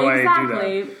 Like, how do exactly.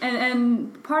 I do that?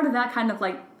 And part of that kind of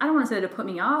like, I don't want to say that it put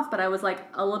me off, but I was like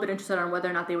a little bit interested on whether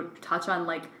or not they would touch on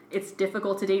like it's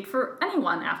difficult to date for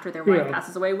anyone after their wife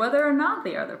passes away, whether or not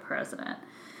they are the president.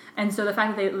 And so the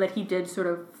fact that he did sort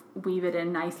of weave it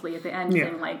in nicely at the end,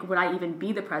 saying like, would I even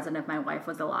be the president if my wife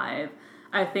was alive,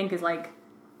 I think is like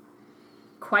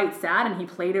quite sad, and he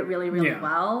played it really, really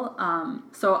well.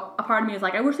 So a part of me is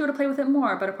like, I wish they would have played with it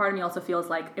more, but a part of me also feels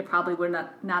like it probably would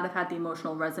not have had the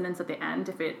emotional resonance at the end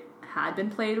if it had been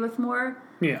played with more.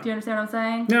 Yeah. Do you understand what I'm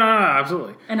saying? No,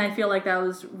 absolutely. And I feel like that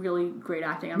was really great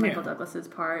acting on Michael Douglas's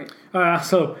part.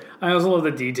 So I also love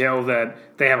the detail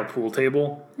that they have a pool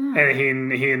table,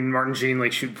 and he and Martin Sheen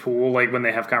like shoot pool like when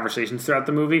they have conversations throughout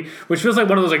the movie, which feels like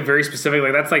one of those like very specific,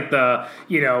 like that's like the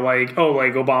like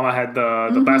Obama had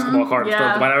the basketball card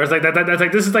at the White House. Like that's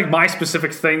like this is like my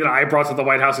specific thing that I brought to the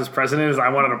White House as president is I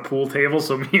wanted a pool table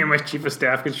so me and my chief of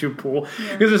staff could shoot pool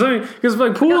because there's something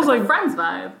like pool is like a Friends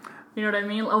vibe. You know what I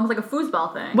mean? Almost like a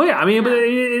foosball thing. Well, yeah, I mean,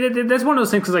 but that's one of those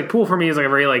things because like pool for me is like a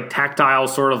very like tactile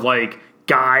sort of like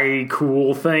guy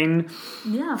cool thing.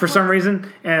 Yeah. For some reason,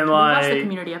 and like watched the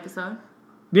Community episode.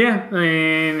 Yeah, I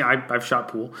mean, I've shot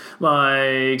pool,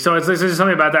 like so. It's just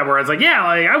something about that where it's like, yeah,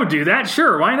 like I would do that,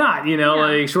 sure, why not? You know,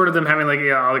 like short of them having like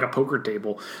like a poker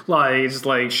table, like just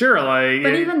like sure, like.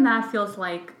 But even that feels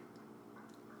like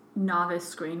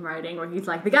novice screenwriting where he's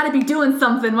like, they got to be doing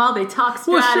something while they talk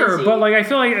strategy. Well, sure, but like I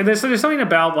feel like there's something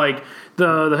about like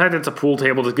the fact that it's a pool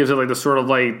table that gives it like the sort of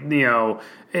like, you know,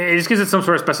 it just gives it some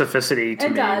sort of specificity to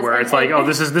me, where it's like, oh,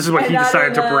 this is what he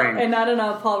decided to bring, and not in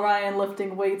a Paul Ryan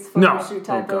lifting weights photo shoot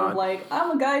type of like,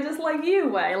 I'm a guy just like you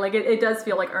way. Like it does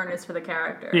feel like earnest for the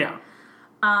character. Yeah.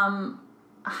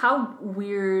 How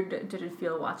weird did it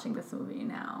feel watching this movie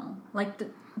now? Like,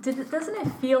 doesn't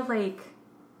it feel like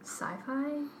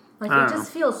sci-fi? Like, it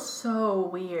just feels so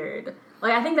weird.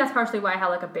 Like, I think that's partially why I had,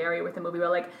 like, a barrier with the movie. Where,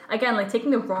 like, again, like,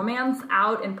 taking the romance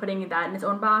out and putting that in its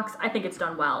own box, I think it's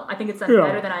done well. I think it's done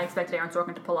better than I expected Aaron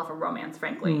Sorkin to pull off a romance,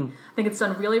 frankly. I think it's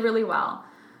done really, really well.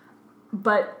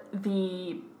 But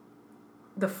the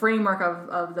framework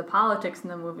of the politics in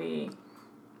the movie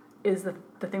is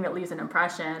the thing that leaves an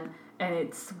impression, and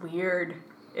it's weird.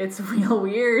 It's real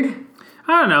weird.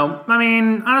 I don't know. I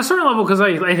mean, on a certain level, because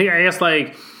I guess,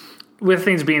 like, with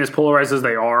things being as polarized as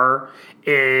they are,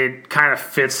 it kind of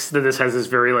fits that this has this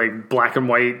very, like, black and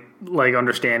white, like,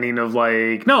 understanding of,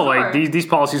 like, no, like, these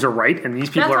policies are right, and these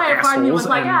people are assholes. That's why part of me was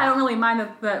like, I don't really mind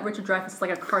that Richard Dreyfuss is,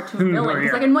 like, a cartoon villain.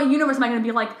 Because, like, in what universe am I going to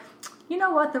be like, you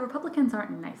know what, the Republicans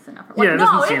aren't nice enough. Like,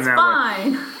 no, it's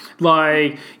fine.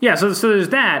 Like, yeah, so there's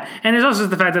that. And there's also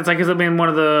the fact that it's like, I mean, one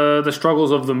of the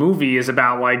struggles of the movie is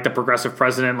about, like, the progressive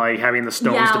president, like, having the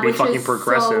stones to be fucking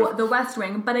progressive. So the West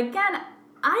Wing. But again,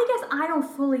 I guess I don't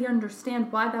fully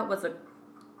understand why that was a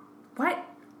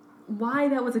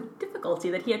difficulty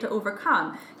that he had to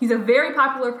overcome. He's a very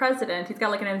popular president. He's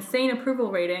got, like, an insane approval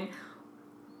rating.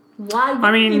 Why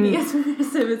would he be as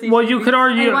progressive as he Well, you could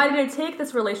argue... And why did it take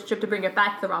this relationship, to bring it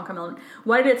back to the rom-com element,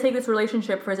 why did it take this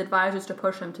relationship for his advisors to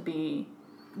push him to be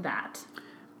that?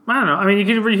 I don't know. I mean,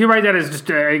 you could write that as just,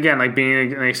 again, like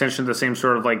being an extension of the same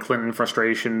sort of, like, Clinton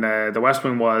frustration the West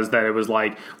Wing was, that it was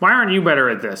like, why aren't you better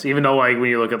at this? Even though, like, when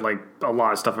you look at, like, a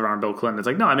lot of stuff around Bill Clinton, it's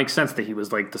like, no, it makes sense that he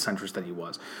was, like, the centrist that he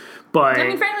was. But I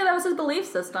mean, frankly, that was his belief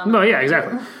system. No, yeah,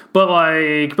 exactly. But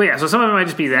yeah, so some of it might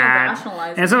just be that,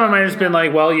 and some of it might have just been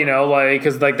like, well, you know, like,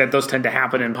 because like that does tend to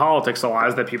happen in politics a lot,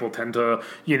 is that people tend to,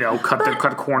 you know,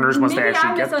 cut corners once they actually get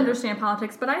there. Maybe I misunderstand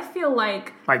politics, but I feel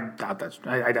like I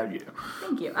doubt you do.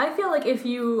 Thank you. I feel like if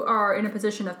you are in a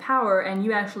position of power and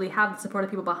you actually have the support of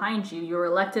people behind you, you're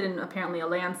elected in apparently a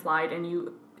landslide, and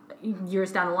you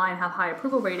years down the line have high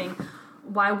approval rating,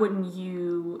 why wouldn't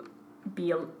you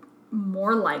be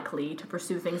more likely to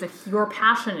pursue things that you're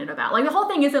passionate about? Like, the whole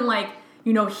thing isn't like,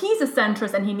 you know, he's a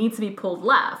centrist and he needs to be pulled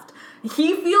left.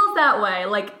 He feels that way.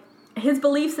 Like, his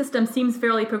belief system seems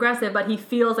fairly progressive, but he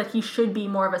feels like he should be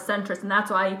more of a centrist, and that's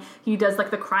why he does,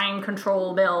 like, the crime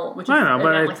control bill, which is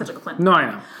like such a Clinton. No,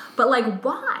 I know. But, like,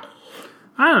 why?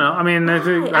 I don't know. I mean, I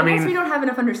guess we don't have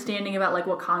enough understanding about, like,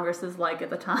 what Congress is like at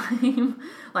the time.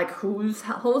 Like, who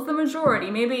holds the majority?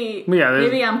 Maybe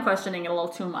I'm questioning it a little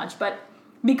too much, but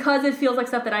because it feels like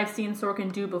stuff that I've seen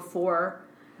Sorkin do before.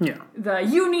 Yeah.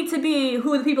 You need to be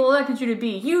who the people elected you to be.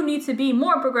 You need to be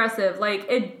more progressive. Like,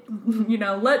 it, you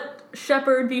know, let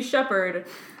Shepard be Shepard,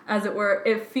 as it were.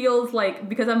 It feels like,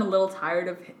 because I'm a little tired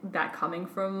of that coming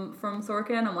from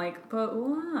Sorkin, I'm like, but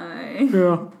why?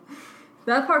 Yeah.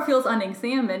 That part feels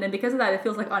unexamined, and because of that, it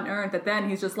feels like unearned, that then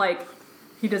he's just like,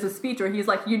 he does a speech where he's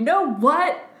like, you know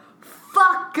what?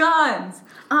 Fuck guns.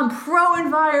 I'm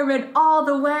pro-environment all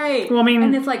the way. Well, I mean,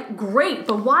 and it's like, great,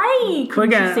 but why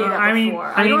couldn't you say that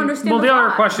before? I don't understand. Well, the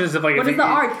other question is, if, like, what is the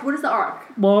arc? What is the arc?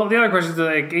 Well, the other question is,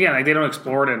 like, again, like, they don't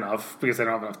explore it enough because they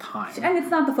don't have enough time. And it's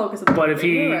not the focus of the movie. But if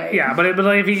he, right. Yeah, but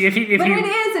like, if he, but it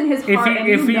is in his heart.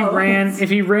 If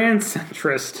he ran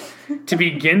centrist to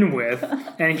begin with,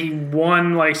 and he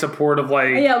won, like, support of,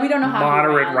 like, we don't know how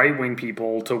moderate right wing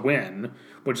people to win,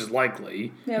 which is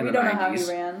likely. Yeah, we don't know how he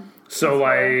ran. So,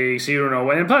 like, so you don't know.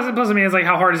 And plus, I mean, it's like,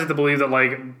 how hard is it to believe that,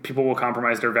 like, people will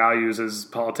compromise their values as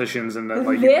politicians, and that,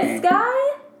 like, this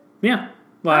guy? Yeah.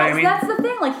 Like, I mean, that's the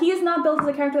thing. Like, he is not built as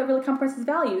a character that really compromises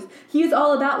values. He is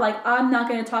all about, like, I'm not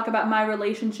going to talk about my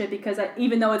relationship because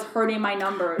even though it's hurting my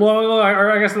numbers. Well,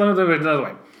 I guess another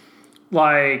way.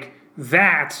 Like,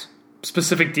 that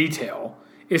specific detail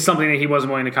is something that he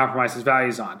wasn't willing to compromise his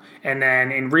values on. And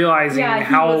then in realizing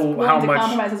how much...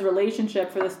 compromise his relationship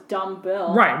for this dumb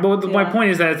bill. Right, but my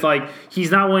point is that it's like,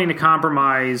 he's not willing to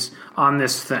compromise on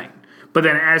this thing. But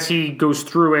then as he goes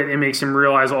through it makes him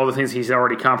realize all the things he's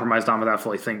already compromised on without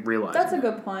fully realizing. That's a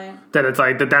good point. That it's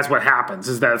like, that's what happens,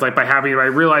 is that it's like, by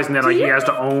realizing that, like, he has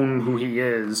to own who he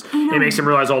is, it makes him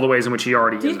realize all the ways in which he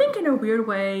already is. Do you think, in a weird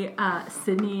way,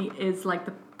 Sydney is like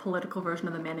the political version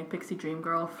of the Manic Pixie Dream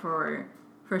Girl for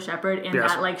for Shepard in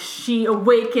that, like, she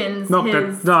awakens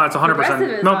his that's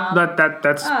 100%. Nope,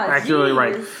 that's accurately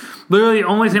right. Literally, the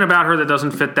only thing about her that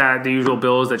doesn't fit the usual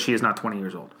bill is that she is not 20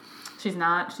 years old. She's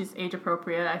not. She's age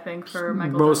appropriate, I think, for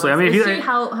Michael Mostly. Douglas. I mean,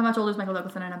 how much older is Michael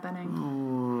Douglas than Annette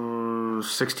Bening?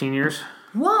 16 years.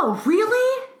 Whoa,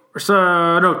 really?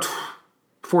 So,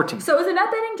 14. So is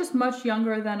Annette Bening just much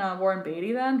younger than Warren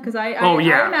Beatty then? Because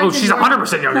she's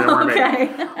 100% younger than Warren Beatty.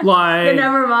 Like, then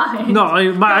never mind. No,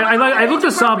 I looked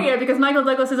this up because Michael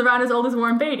Douglas is around as old as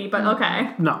Warren Beatty, but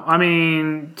okay. No, I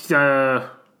mean, I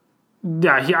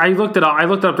looked it up. I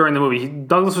looked it up during the movie.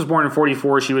 Douglas was born in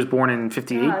 44. She was born in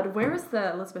 58. God, where is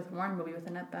the Elizabeth Warren movie with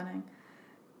Annette Bening?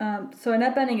 So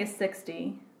Annette Bening is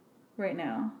 60 right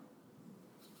now.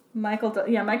 Michael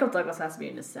Douglas has to be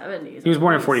in his 70s. He was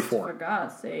born in 44. For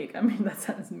God's sake. I mean, that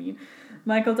sounds mean.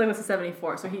 Michael Douglas is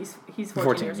 74, so he's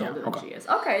 14 years older than she is.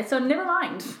 Okay, so never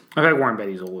mind. I think Warren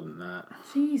Beatty's older than that.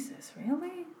 Jesus,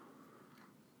 really?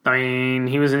 I mean,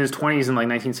 he was in his 20s in, like,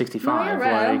 1965. No, you're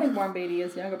right. I don't think Warren Beatty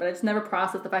is younger, but I just never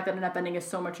processed the fact that Annette Bening is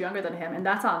so much younger than him, and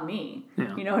that's on me.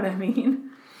 Yeah. You know what I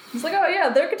mean? It's like, oh, yeah,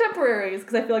 they're contemporaries,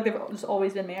 because I feel like they've just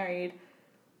always been married.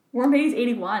 Warren Beatty's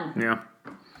 81. Yeah.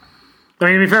 I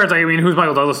mean, to be fair, it's like, who's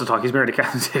Michael Douglas to talk? He's married to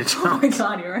Catherine Zeta-Jones. Oh my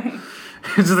God, you're right.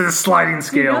 It's just like a sliding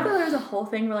scale. You know that there was a whole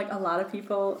thing where, like, a lot of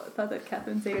people thought that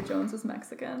Catherine Zeta-Jones was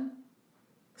Mexican?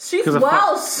 She's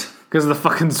Welsh! Because of the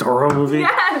fucking Zorro movie?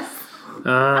 Yes!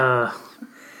 And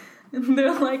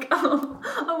they're like, oh,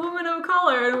 a woman of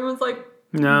color. And everyone's like,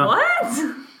 no.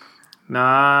 What?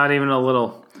 Not even a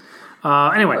little.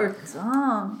 Anyway. We're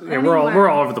dumb. Yeah, we're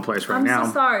all over the place right now. I'm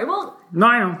so sorry. Well, no,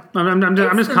 I know.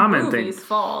 I'm just commenting. Movie's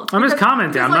fault. I'm just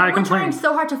commenting. I'm not complaining. We're trying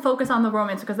so hard to focus on the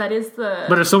romance because that is the.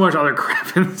 But there's so much other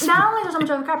crap in this. Not only there's so much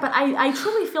other crap, but I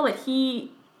truly feel that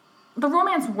the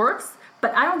romance works,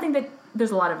 but I don't think that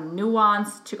there's a lot of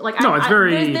nuance to it's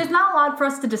very. There's not a lot for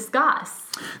us to discuss.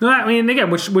 No, I mean, again,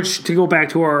 which to go back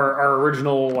to our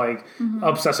original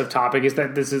obsessive topic is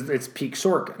that it's peak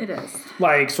Sorkin. It is.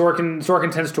 Like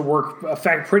Sorkin tends to work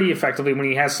pretty effectively when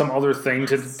he has some other thing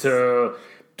to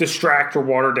distract or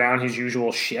water down his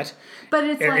usual shit. But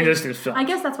it's like, just his film. I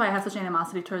guess that's why I have such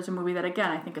animosity towards the movie that, again,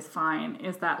 I think is fine,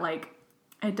 is that, like,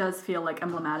 it does feel, like,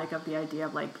 emblematic of the idea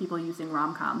of, like, people using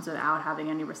rom-coms without having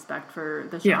any respect for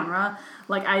the genre. Yeah.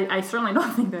 Like, I certainly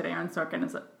don't think that Aaron Sorkin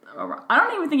is I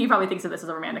don't even think he probably thinks of this as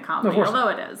a romantic comedy, although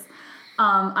it is.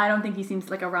 I don't think he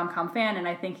seems like a rom-com fan, and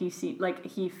I think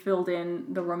he filled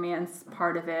in the romance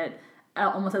part of it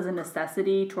almost as a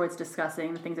necessity towards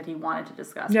discussing the things that he wanted to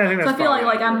discuss. Yeah, I think that's so I feel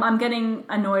like I'm getting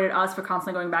annoyed at us for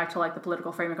constantly going back to, like, the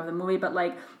political framework of the movie, but,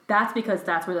 like, that's because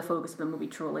that's where the focus of the movie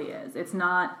truly is. It's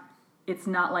not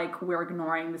like we're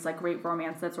ignoring this, like, great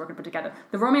romance that Sorkin put together.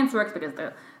 The romance works because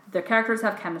the characters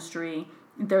have chemistry.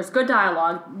 There's good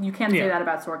dialogue. You can't say that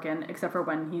about Sorkin, except for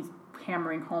when he's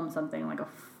hammering home something like a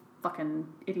fucking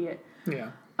idiot. Yeah.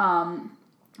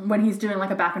 When he's doing,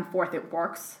 like, a back and forth, it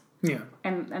works. Yeah.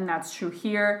 And that's true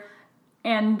here.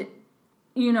 And,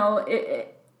 you know,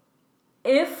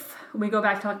 if we go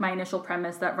back to, like, my initial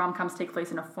premise that rom-coms take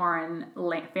place in a foreign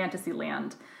fantasy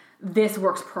land, this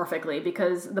works perfectly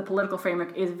because the political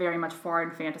framework is very much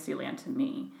foreign fantasy land to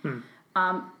me. We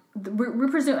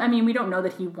presume, I mean, we don't know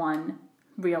that he won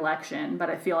re-election, but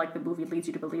I feel like the movie leads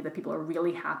you to believe that people are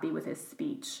really happy with his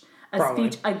speech.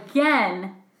 Speech,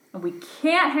 again, and we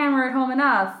can't hammer it home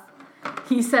enough,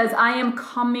 he says, I am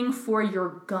coming for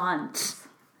your guns.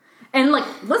 And, like,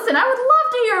 listen, I would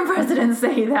love to hear a president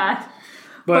say that.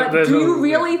 But do you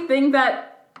really think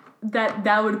that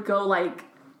would go, like,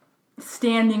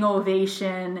 standing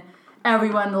ovation,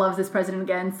 everyone loves this president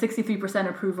again, 63%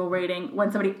 approval rating,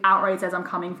 when somebody outright says, I'm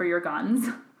coming for your guns?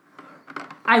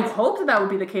 I hope that would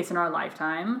be the case in our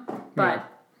lifetime, but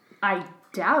I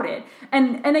doubt it.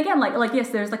 And again, like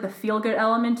yes, there's, like, the feel-good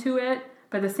element to it,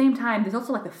 but at the same time, there's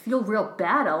also, like, the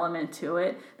feel-real-bad element to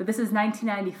it, that this is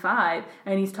 1995,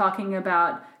 and he's talking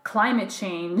about climate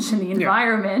change and the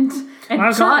environment and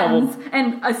guns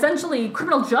and essentially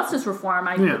criminal justice reform.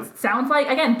 It sounds like,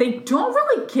 again, they don't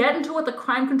really get into what the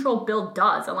crime control bill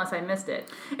does, unless I missed it.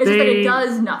 It's just that it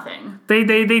does nothing. They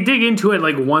dig into it,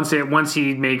 like, once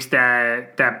he makes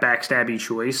that backstabby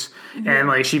choice, and,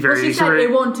 like, she said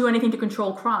it won't do anything to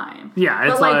control crime. Yeah,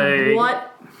 it's but, like,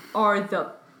 what are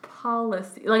the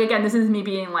policy? Like, again, this is me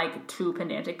being, like, too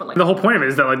pedantic, but, like, the whole point of it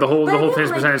is that, like, the whole thing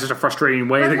is presented in such a frustrating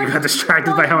way that you got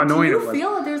distracted by how annoying it was. Do you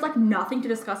feel that there's, like, nothing to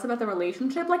discuss about the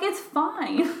relationship? Like, it's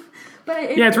fine, but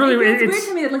it's really it's weird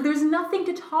to me that, like, there's nothing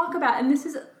to talk about, and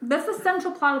that's the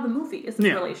central plot of the movie is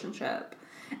this relationship,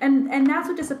 and that's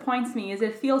what disappoints me is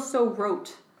it feels so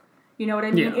rote. You know what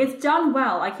I mean? It's done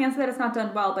well. I can't say that it's not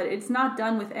done well, but it's not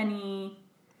done with any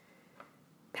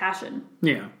passion.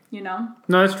 Yeah. You know?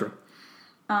 No, that's true.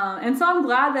 And so I'm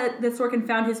glad that Sorkin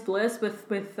found his bliss with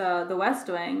The West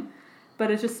Wing,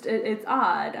 but it's just, it's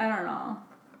odd. I don't know.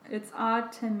 It's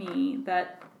odd to me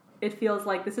that it feels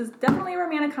like this is definitely a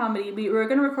romantic comedy. We're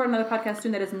going to record another podcast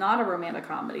soon that is not a romantic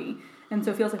comedy. And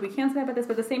so it feels like we can't say about this,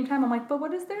 but at the same time, I'm like, but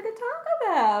what is there to talk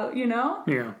about, you know?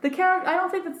 Yeah. The character, I don't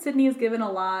think that Sydney is given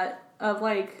a lot of,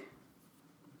 like,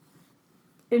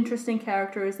 interesting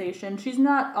characterization. She's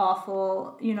not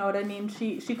awful, you know what I mean?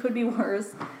 She could be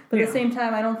worse, but at the same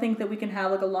time, I don't think that we can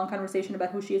have like a long conversation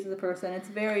about who she is as a person. It's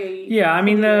very I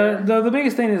mean the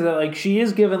biggest thing is that like she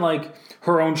is given like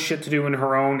her own shit to do in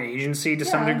her own agency to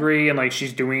some degree, and like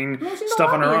she's doing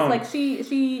stuff on her own. Like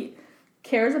she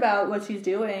cares about what she's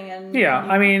doing, and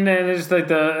I mean, it's like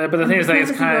but the thing is that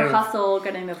it's kind of hustle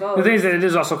getting the vote. The thing is that it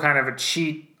is also kind of a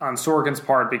cheat on Sorkin's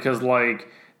part because like.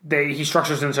 He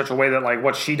structures it in such a way that like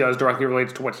what she does directly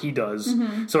relates to what he does.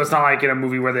 Mm-hmm. So it's not like in a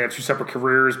movie where they have two separate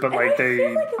careers, but like I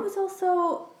feel like it was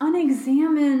also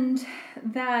unexamined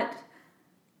that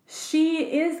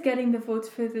she is getting the votes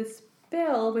for this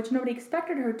bill, which nobody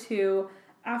expected her to,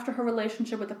 after her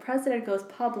relationship with the president goes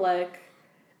public.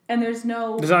 And there's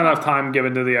not enough time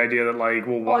given to the idea that like,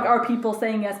 well, like, are people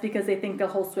saying yes because they think they'll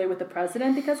hold sway with the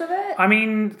president because of it? I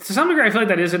mean, to some degree, I feel like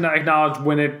that isn't acknowledged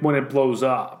when it blows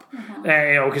up. Uh-huh.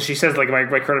 You know, because she says like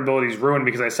my credibility is ruined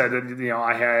because I said that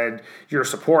I had your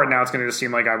support. Now it's going to just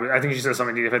seem like I think she says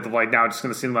something to the effect of like now it's just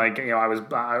going to seem like I was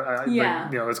like,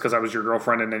 it's because I was your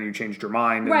girlfriend and then you changed your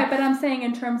mind. Right, but I'm saying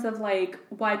in terms of like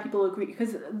why people agree,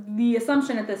 because the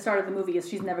assumption at the start of the movie is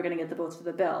she's never going to get the votes for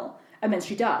the bill, and then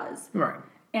she does. Right.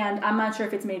 And I'm not sure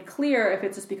if it's made clear if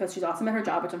it's just because she's awesome at her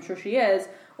job, which I'm sure she is,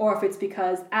 or if it's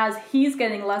because as he's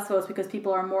getting less votes because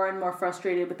people are more and more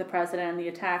frustrated with the president and the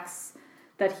attacks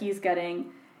that he's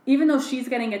getting, even though she's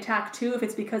getting attacked too, if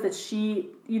it's because that she,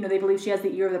 they believe she has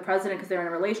the ear of the president because they're in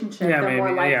a relationship, they're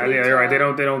more likely to... you're right. They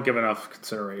don't give enough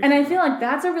consideration. And I feel like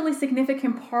that's a really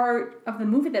significant part of the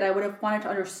movie that I would have wanted to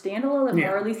understand a little bit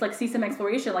more, or at least like see some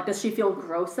exploration. Like, does she feel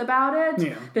gross about it?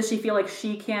 Yeah. Does she feel like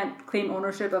she can't claim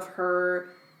ownership of her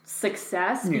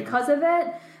success because of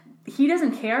it? He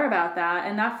doesn't care about that,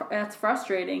 and that's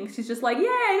frustrating. She's just like, yay,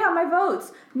 I got my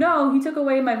votes. No, he took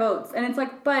away my votes. And it's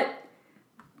like, but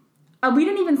we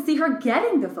didn't even see her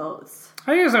getting the votes.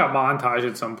 I think it's like a montage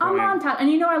at some point. A montage,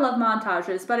 and I love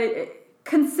montages, but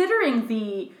considering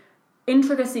the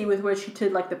intricacy with which he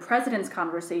did like the president's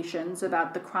conversations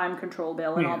about the crime control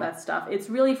bill and all that stuff, it's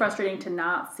really frustrating to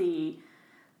not see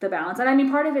the balance. And I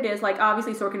mean, part of it is like,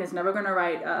 obviously Sorkin is never going to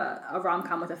write a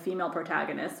rom-com with a female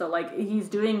protagonist, so like he's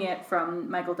doing it from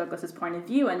Michael Douglas's point of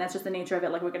view, and that's just the nature of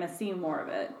it. Like, we're going to see more of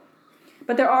it,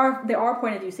 but there are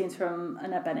point of view scenes from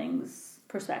Annette Bening's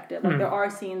perspective. Like there are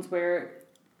scenes where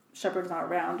Shepard's not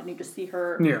around and you just see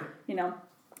her,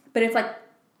 but it's like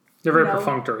they're very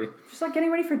perfunctory, just like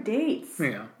getting ready for dates.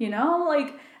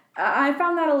 Like I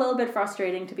found that a little bit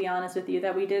frustrating, to be honest with you,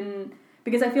 that we didn't,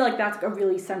 because I feel like that's a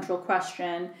really central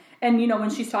question. And when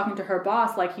she's talking to her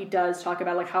boss, like he does talk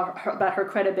about like about her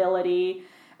credibility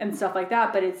and stuff like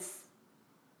that, but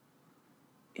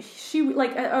she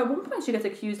like at one point she gets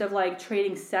accused of like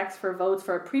trading sex for votes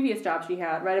for a previous job she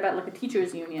had, right, about like a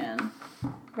teachers union,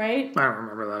 right? I don't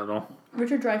remember that at all.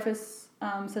 Richard Dreyfuss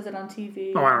says it on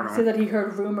TV. Oh, I don't know. Said that he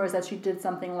heard rumors that she did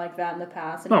something like that in the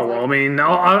past. And I mean,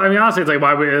 honestly, it's like,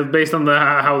 why would, based on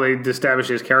how they established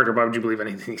his character, why would you believe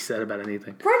anything he said about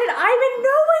anything? Brendan, I'm in no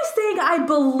way saying I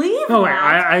believe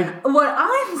that. What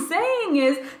I'm saying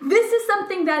is, this is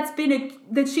something that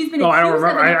she's been accused of. I don't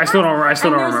remember. I still don't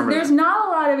remember. There's not a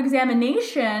lot of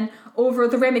examination over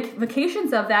the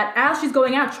ramifications of that as she's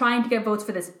going out trying to get votes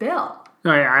for this bill.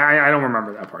 No, I don't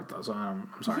remember that part though, so I'm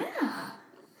sorry.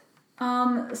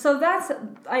 Yeah. So that's,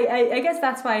 I guess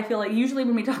that's why I feel like usually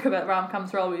when we talk about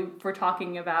rom-coms, we're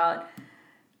talking about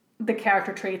the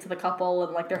character traits of the couple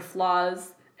and like their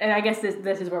flaws. And I guess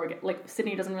this is where we get, like,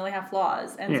 Sydney doesn't really have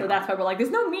flaws. And so that's why we're like, there's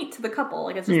no meat to the couple.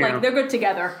 Like, it's just like, they're good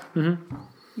together.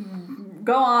 Mm-hmm.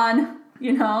 Go on,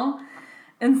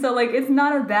 And so, like, it's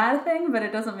not a bad thing, but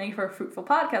it doesn't make for a fruitful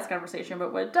podcast conversation.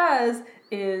 But what it does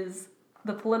is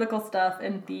the political stuff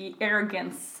and the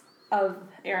arrogance of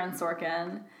Aaron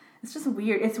Sorkin. It's just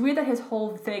weird. It's weird that his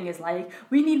whole thing is like,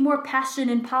 we need more passion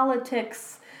in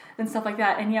politics and stuff like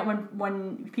that. And yet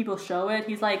when people show it,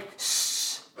 he's like,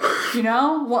 shh,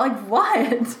 Well, like,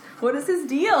 what? What is his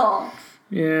deal?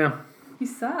 Yeah. He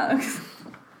sucks.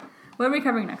 What are we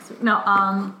covering next week?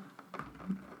 No,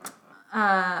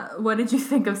 what did you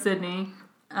think of Sydney?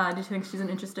 Did you think she's an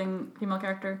interesting female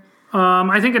character?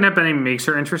 I think Annette Bening makes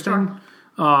her interesting.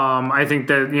 I think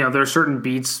that there are certain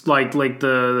beats like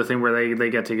the thing where they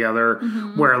get together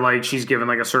where like she's given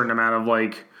like a certain amount of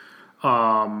like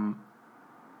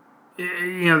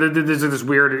there's this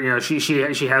weird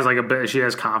she has like a bit, she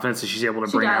has confidence that she's able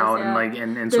to bring out and like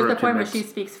and there's sort the of point where she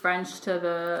speaks French to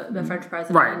the French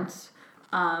president,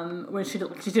 right? When she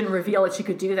didn't reveal that she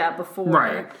could do that before,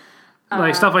 right?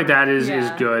 Like stuff like that is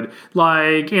good.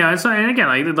 Like it's not, and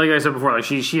again like I said before, like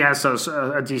she has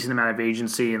a decent amount of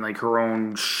agency and like her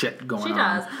own shit going on. She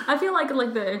does. I feel like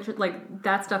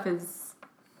that stuff is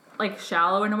like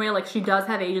shallow in a way. Like she does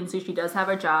have agency. She does have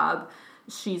a job.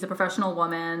 She's a professional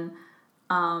woman.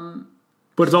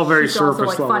 But it's all very she's surface also,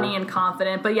 like, level. funny and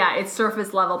confident. But yeah, it's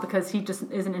surface level because he just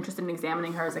isn't interested in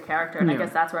examining her as a character. And I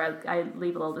guess that's where I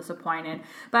leave a little disappointed.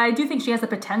 But I do think she has the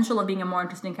potential of being a more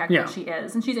interesting character than she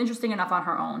is. And she's interesting enough on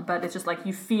her own. But it's just like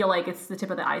you feel like it's the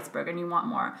tip of the iceberg and you want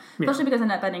more. Especially because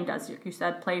Annette Bening does, like you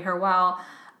said, play her well.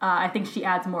 I think she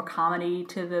adds more comedy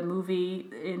to the movie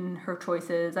in her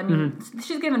choices. I mean,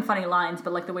 she's given funny lines,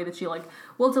 but like the way that she like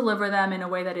will deliver them in a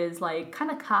way that is like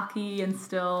kind of cocky and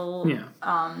still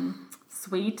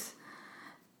sweet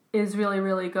is really,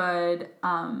 really good.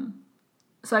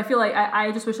 So I feel like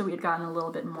I just wish that we had gotten a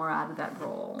little bit more out of that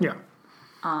role. Yeah.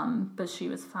 But she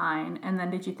was fine. And then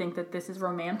did you think that this is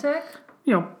romantic?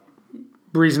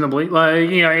 Reasonably, like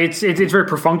it's very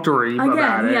perfunctory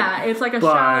about it. Yeah, it's like a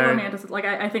shallow romantic. Like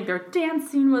I think their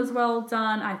dance scene was well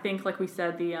done. I think, like we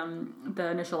said, the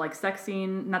initial like sex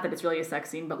scene, not that it's really a sex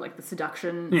scene, but like the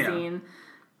seduction scene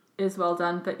is well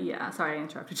done. But yeah, sorry I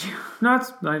interrupted you. No,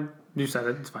 you said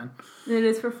it. It's fine. It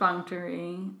is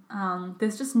perfunctory.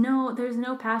 There's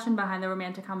no passion behind the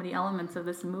romantic comedy elements of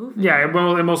this movie. Yeah,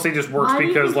 well, it mostly just works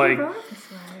because like. Wrote it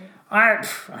this way?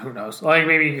 Who knows? Like,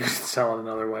 maybe you could sell it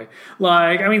another way.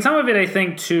 Like, I mean, some of it, I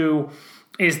think, too,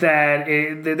 is that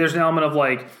there's an element of,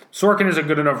 like, Sorkin is a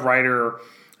good enough writer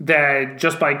that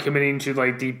just by committing to,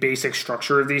 like, the basic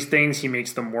structure of these things, he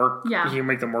makes them work. Yeah. He can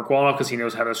make them work well enough because he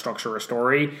knows how to structure a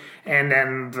story. And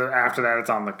then after that,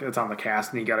 it's on the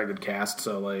cast, and he got a good cast.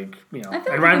 So, like,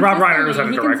 and Rob Reiner knows how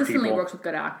to direct people. He consistently works with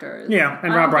good actors. Yeah,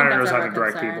 and Rob Reiner knows how to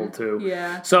direct people, too.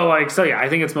 Yeah. So, I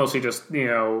think it's mostly just,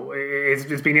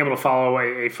 it's being able to follow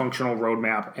a functional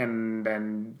roadmap and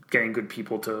then getting good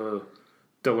people to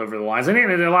deliver the lines. And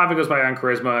a lot of it goes by on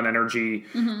charisma and energy,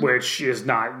 which is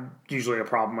not usually a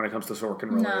problem when it comes to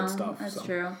Sorkin-related stuff. That's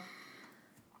true.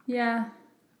 Yeah,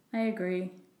 I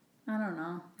agree. I don't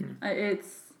know.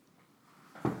 It's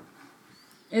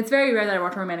very rare that I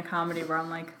watch a romantic comedy where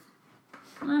I'm like,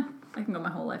 I can go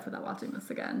my whole life without watching this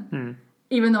again.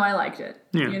 Even though I liked it.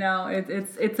 Yeah.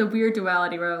 It's a weird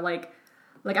duality where like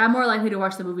I'm more likely to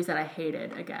watch the movies that I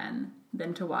hated again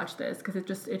than to watch this because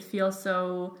it feels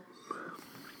so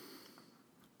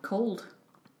cold.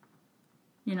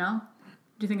 Do you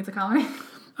think it's a comedy?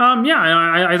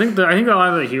 I think that a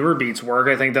lot of the humor beats work.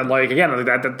 I think that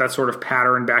that sort of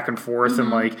pattern back and forth and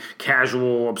like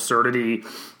casual absurdity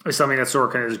is something that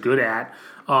Sorkin is good at.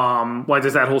 Like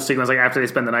there's that whole sequence like after they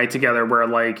spend the night together where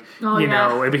like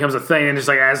it becomes a thing and just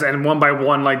like and one by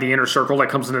one like the inner circle like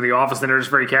comes into the office and they're just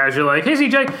very casual like hey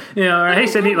CJ or hey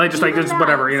Sydney like just like just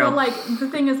whatever So like the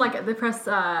thing is like the press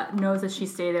knows that she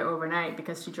stayed there overnight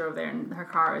because she drove there and her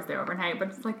car is there overnight, but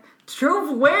it's like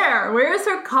drove where? Where's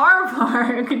her car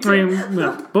parked?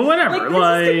 But whatever.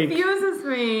 Like this just confuses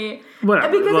me.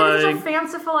 Whatever. Because it's such a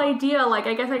fanciful idea. Like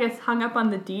I guess hung up on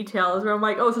the details where I'm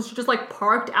like, oh, so she just like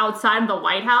parked outside of the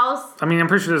White House. I mean, I'm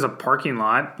pretty sure there's a parking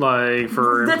lot like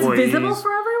for that's employees. Visible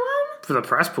for everyone. For the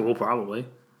press pool, probably.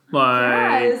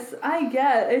 Yes, I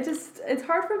get it. It's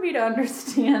hard for me to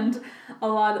understand a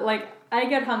lot. Like I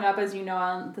get hung up, as you know,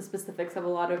 on the specifics of a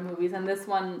lot of movies, and this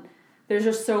one, there's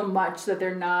just so much that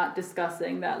they're not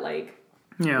discussing that like.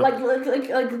 Yeah. Like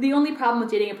the only problem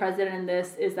with dating a president in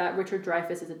this is that Richard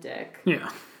Dreyfuss is a dick. Yeah.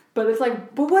 But it's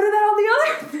like, but what about all the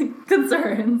other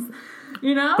concerns?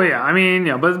 But yeah, I mean,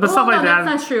 but stuff like that.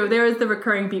 That's not true. There is the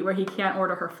recurring beat where he can't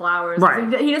order her flowers.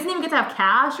 Right. He doesn't even get to have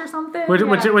cash or something. Which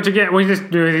again,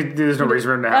 there's no reason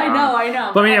for him to have. I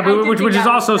know. But which is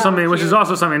also something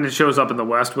that shows up in The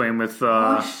West Wing with.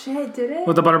 Oh shit! Did it?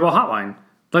 With the Butterball Hotline.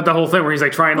 Like the whole thing where he's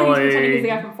like trying to like. He's the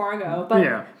guy from Fargo,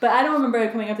 but I don't remember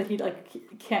it coming up that he like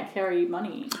can't carry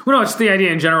money. Well, no, it's the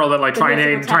idea in general that like trying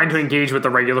to engage with the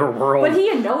regular world. But he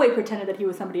in no way pretended that he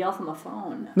was somebody else on the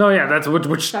phone. No, yeah, that's which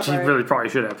he really probably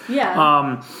should have.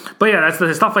 Yeah. But yeah, that's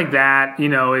the stuff like that.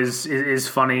 Is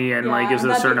funny and like gives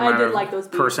it a certain amount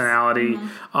of personality.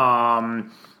 Mm-hmm.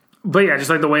 But yeah, just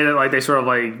like the way that like they sort of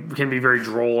like can be very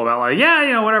droll about like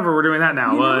whatever, we're doing that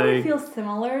now. What feels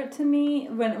similar to me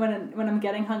when I'm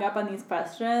getting hung up on these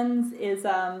questions is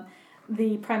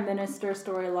the Prime Minister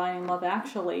storyline in Love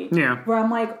Actually. Yeah. Where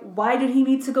I'm like, why did he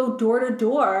need to go door to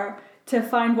door to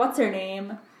find what's her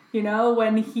name? You know,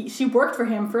 when she worked for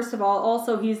him, first of all.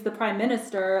 Also, he's the Prime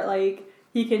Minister. Like,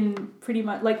 he can pretty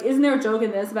much... Like, isn't there a joke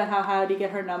in this about how did he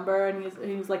get her number? And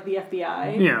he's like, the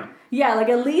FBI? Yeah. Yeah, like,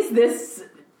 at least this,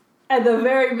 at the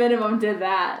very minimum, did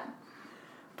that.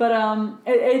 But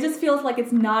it just feels like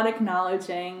it's not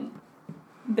acknowledging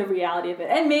the reality of it.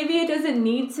 And maybe it doesn't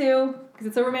need to, because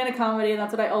it's a romantic comedy, and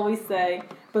that's what I always say.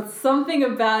 But something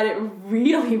about it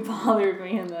really bothered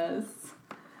me in this.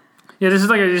 Yeah, this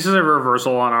is a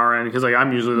reversal on our end, because like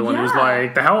I'm usually the one who's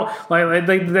like, the hell, like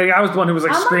I was the one who was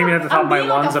like screaming at the top of my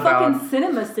lungs about. I'm being like a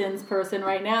fucking CinemaSins person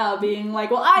right now, being like,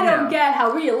 well, I don't get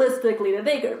how realistically that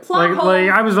they could plot holes.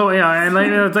 Like I was the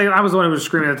I was the one who was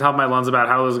screaming at the top of my lungs about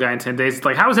how this guy in 10 days.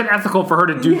 Like, how is it ethical for her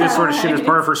to do this sort of shit as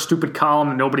part of her stupid column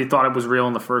and nobody thought it was real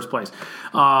in the first place?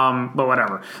 But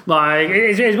whatever. Like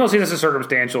it's mostly just a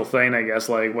circumstantial thing, I guess.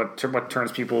 Like what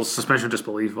turns people's suspension of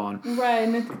disbelief on. Right,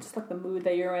 and it's just like the mood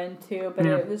that you're in. But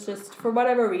it was just, for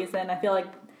whatever reason, I feel like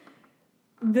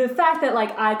the fact that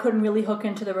like I couldn't really hook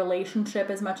into the relationship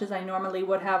as much as I normally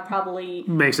would have probably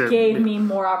gave me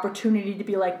more opportunity to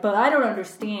be like, but I don't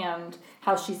understand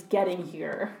how she's getting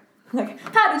here. Like,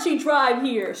 how did she drive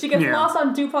here? She gets lost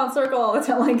on DuPont Circle all the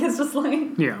time. Like, it's just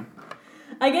like... Yeah.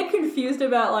 I get confused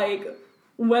about like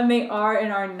when they are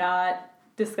and are not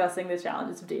discussing the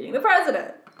challenges of dating the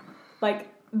president. Like,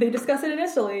 they discuss it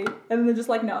initially, and then they're just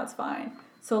like, no, it's fine.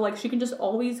 So, like, she can just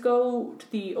always go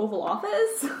to the Oval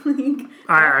Office? Like,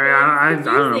 I don't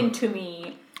know. Confusing to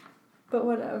me. But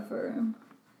whatever.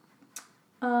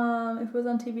 If it was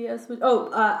on TBS...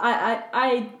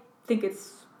 I think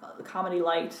it's comedy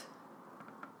light.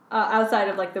 Outside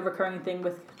of, like, the recurring thing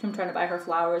with him trying to buy her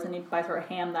flowers and he buys her a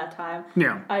ham that time.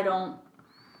 Yeah. I don't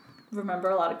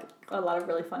remember a lot of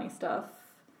really funny stuff.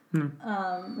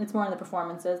 It's more in the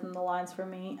performances than the lines for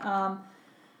me.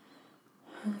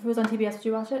 If it was on TBS, did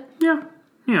you watch it? Yeah.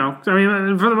 You know, I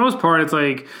mean, for the most part, it's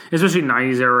like, especially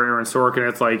 90s era Aaron Sorkin,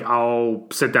 it's like, I'll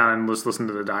sit down and listen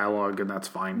to the dialogue, and that's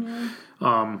fine.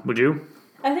 Yeah. Would you?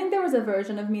 I think there was a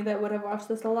version of me that would have watched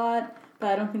this a lot,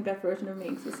 but I don't think that version of me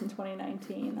exists in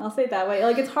 2019. I'll say it that way.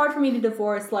 Like, it's hard for me to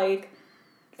divorce, like,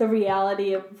 the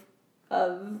reality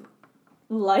of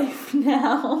life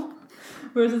now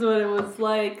versus what it was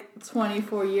like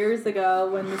 24 years ago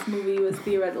when this movie was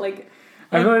theoretically, like...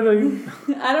 I don't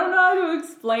know how to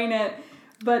explain it,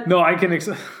 but no, I can.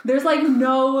 There's like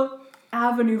no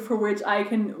avenue for which I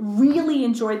can really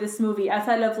enjoy this movie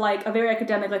outside of like a very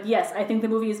academic. Like, yes, I think the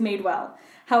movie is made well.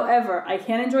 However, I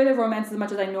can't enjoy the romance as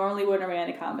much as I normally would in a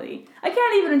romantic comedy. I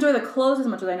can't even enjoy the clothes as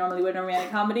much as I normally would in a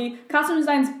romantic comedy. Costume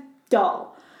design's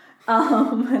dull,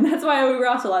 and that's why we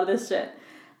watch a lot of this shit.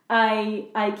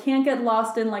 I can't get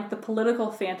lost in, like, the political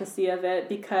fantasy of it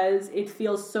because it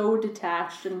feels so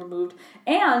detached and removed.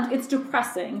 And it's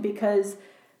depressing because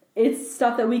it's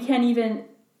stuff that we can't even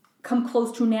come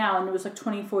close to now, and it was, like,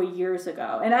 24 years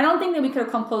ago. And I don't think that we could have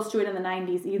come close to it in the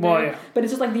 90s either. Well, yeah. But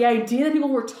it's just, like, the idea that people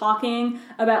were talking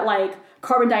about, like,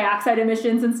 carbon dioxide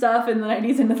emissions and stuff in the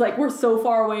 90s, and it's, like, we're so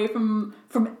far away from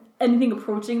anything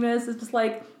approaching this. It's just,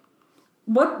 like...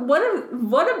 What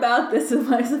about this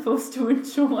am I supposed to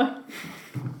enjoy?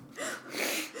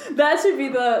 That should be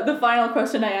the final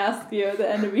question I ask you at the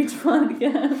end of each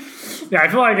podcast. Yeah, I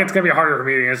feel like it's going to be harder for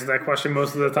me to answer that question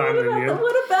most of the time than you.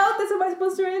 What about this am I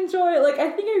supposed to enjoy? Like,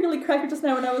 I think I really cracked it just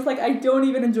now when I was like, I don't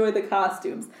even enjoy the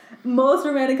costumes. Most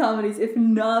romantic comedies, if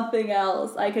nothing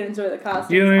else, I can enjoy the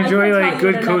costumes. You enjoy like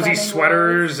good cozy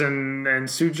sweaters and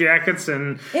suit jackets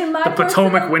and the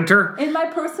Potomac winter. In my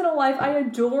personal life, I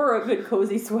adore a good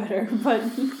cozy sweater, but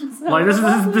like this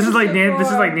is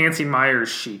like Nancy Meyers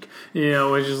chic, you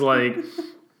know, which is like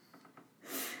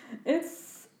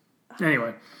it's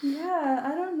anyway. Yeah, I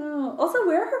don't know. Also,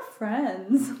 where are her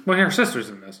friends? Well, her sister's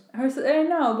in this. I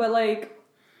know, but like,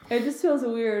 it just feels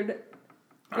weird.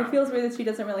 It feels weird that she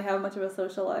doesn't really have much of a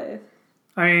social life.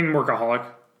 I mean, workaholic,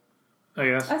 I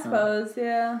guess. I suppose,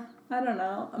 yeah. I don't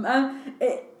know.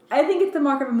 I think it's the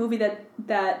mark of a movie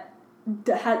that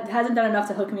hasn't done enough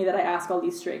to hook me that I ask all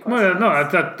these straight questions. No, you're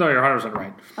 100%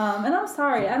 right. And I'm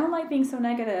sorry. I don't like being so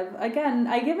negative. Again,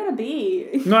 I give it a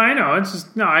B. No, I know. It's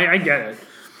just, no, I get it.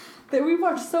 That we've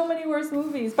watched so many worse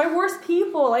movies by worse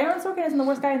people. Aaron Sorkin isn't the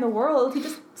worst guy in the world. He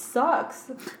just sucks.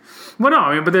 Well, no,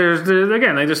 I mean, but there's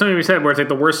again, like, there's something we said where it's like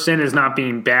the worst sin is not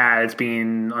being bad; it's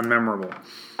being unmemorable.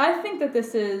 I think that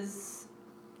this is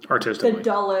artistically the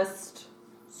dullest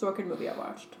Sorkin movie I've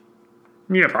watched.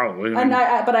 Yeah, probably.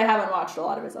 But I haven't watched a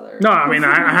lot of his other. No, I mean,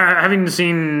 I haven't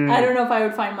seen. I don't know if I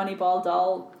would find Moneyball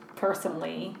dull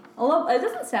personally. Although it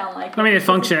doesn't sound like. I mean, it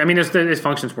functions. I mean, it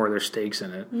functions more. There's stakes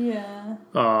in it. Yeah.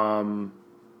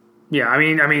 Yeah. I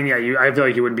mean, yeah. I feel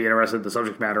like you wouldn't be interested in the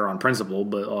subject matter on principle,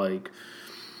 but like,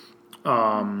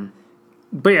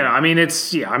 but yeah. I mean,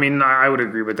 it's yeah. I mean, I would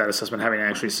agree with that assessment, having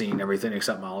actually seen everything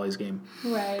except Molly's Game.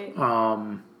 Right.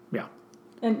 Yeah.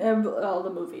 And all the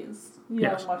movies. You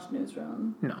haven't watched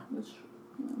Newsroom. No.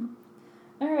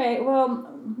 All right. Well,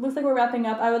 looks like we're wrapping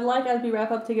up. I would like, as we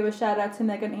wrap up, to give a shout out to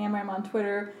Megan Amram on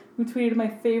Twitter, who tweeted my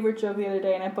favorite joke the other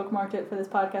day, and I bookmarked it for this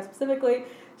podcast specifically.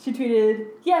 She tweeted,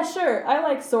 "Yeah, sure, I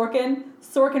like Sorkin.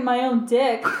 Sorkin my own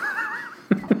dick."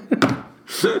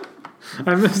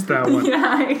 I missed that one. Yeah,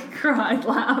 I cried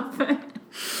laughing.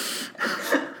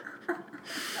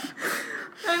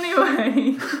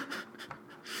 Anyway.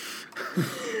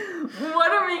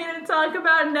 What are we going to talk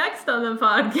about next on the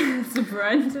podcast,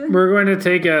 Brendan? We're going to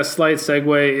take a slight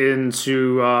segue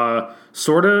into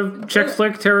sort of Czech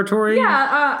flick territory.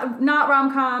 Yeah, not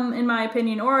rom-com in my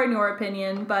opinion or in your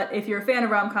opinion, but if you're a fan of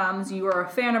rom-coms, you are a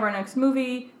fan of our next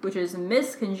movie, which is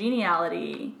Miss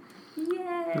Congeniality.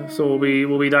 Yay! So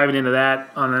we'll be diving into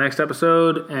that on the next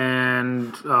episode,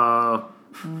 and I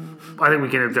think we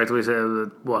can objectively say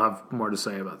that we'll have more to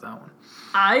say about that one.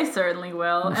 I certainly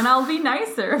will, and I'll be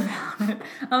nicer about it.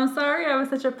 I'm sorry I was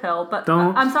such a pill, but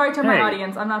I'm sorry to my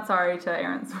audience. I'm not sorry to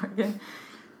Aaron Sorkin.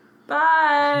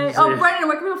 Bye. Oh, Brendan,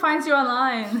 where can people find you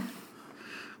online?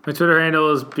 My Twitter handle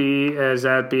is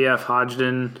at BF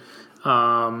Hodgden,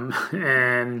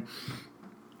 and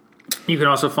you can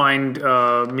also find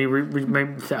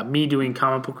me doing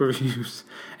comic book reviews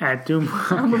at Doom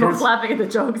Rocket. We're both laughing at the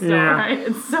jokes, still, right?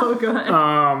 It's so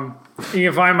good. You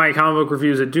can find my comic book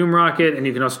reviews at Doom Rocket, and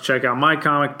you can also check out my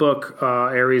comic book,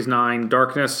 Ares 9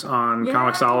 Darkness, on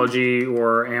Comixology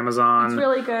or Amazon. It's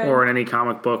really good. Or in any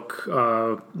comic book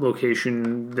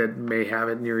location that may have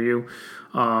it near you.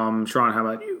 Sharon, how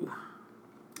about you?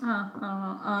 I don't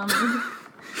know.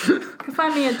 You can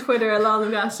find me on Twitter at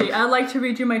Lalugashi. I'd like to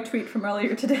read you my tweet from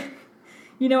earlier today.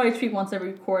 You know I tweet once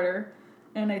every quarter,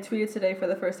 and I tweeted today for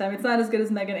the first time. It's not as good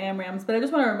as Megan Amram's, but I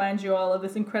just want to remind you all of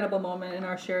this incredible moment in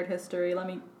our shared history. Let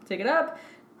me take it up.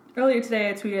 Earlier today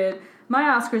I tweeted, my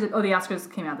Oscars... Oh, the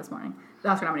Oscars came out this morning. The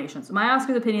Oscar nominations. My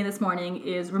Oscars opinion this morning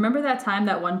is, remember that time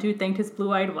that one dude thanked his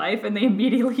blue-eyed wife and they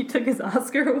immediately took his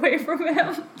Oscar away from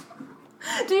him?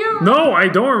 Do you remember? No, I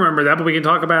don't remember that, but we can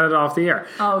talk about it off the air.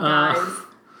 Oh, guys.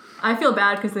 I feel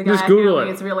bad because the guy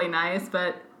apparently is really nice,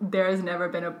 but there has never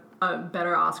been a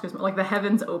better Oscars. Like, the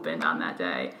heavens opened on that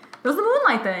day. It was the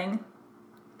Moonlight thing.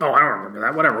 Oh, I don't remember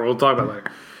that. Whatever, we'll talk about it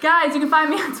later. Guys, you can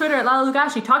find me on Twitter at Lala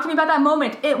Lugashi. Talk to me about that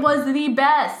moment. It was the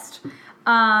best.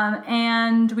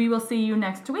 And we will see you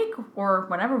next week, or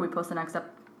whenever we post the next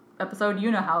episode. You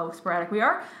know how sporadic we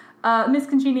are. Miss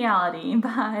Congeniality.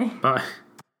 Bye. Bye.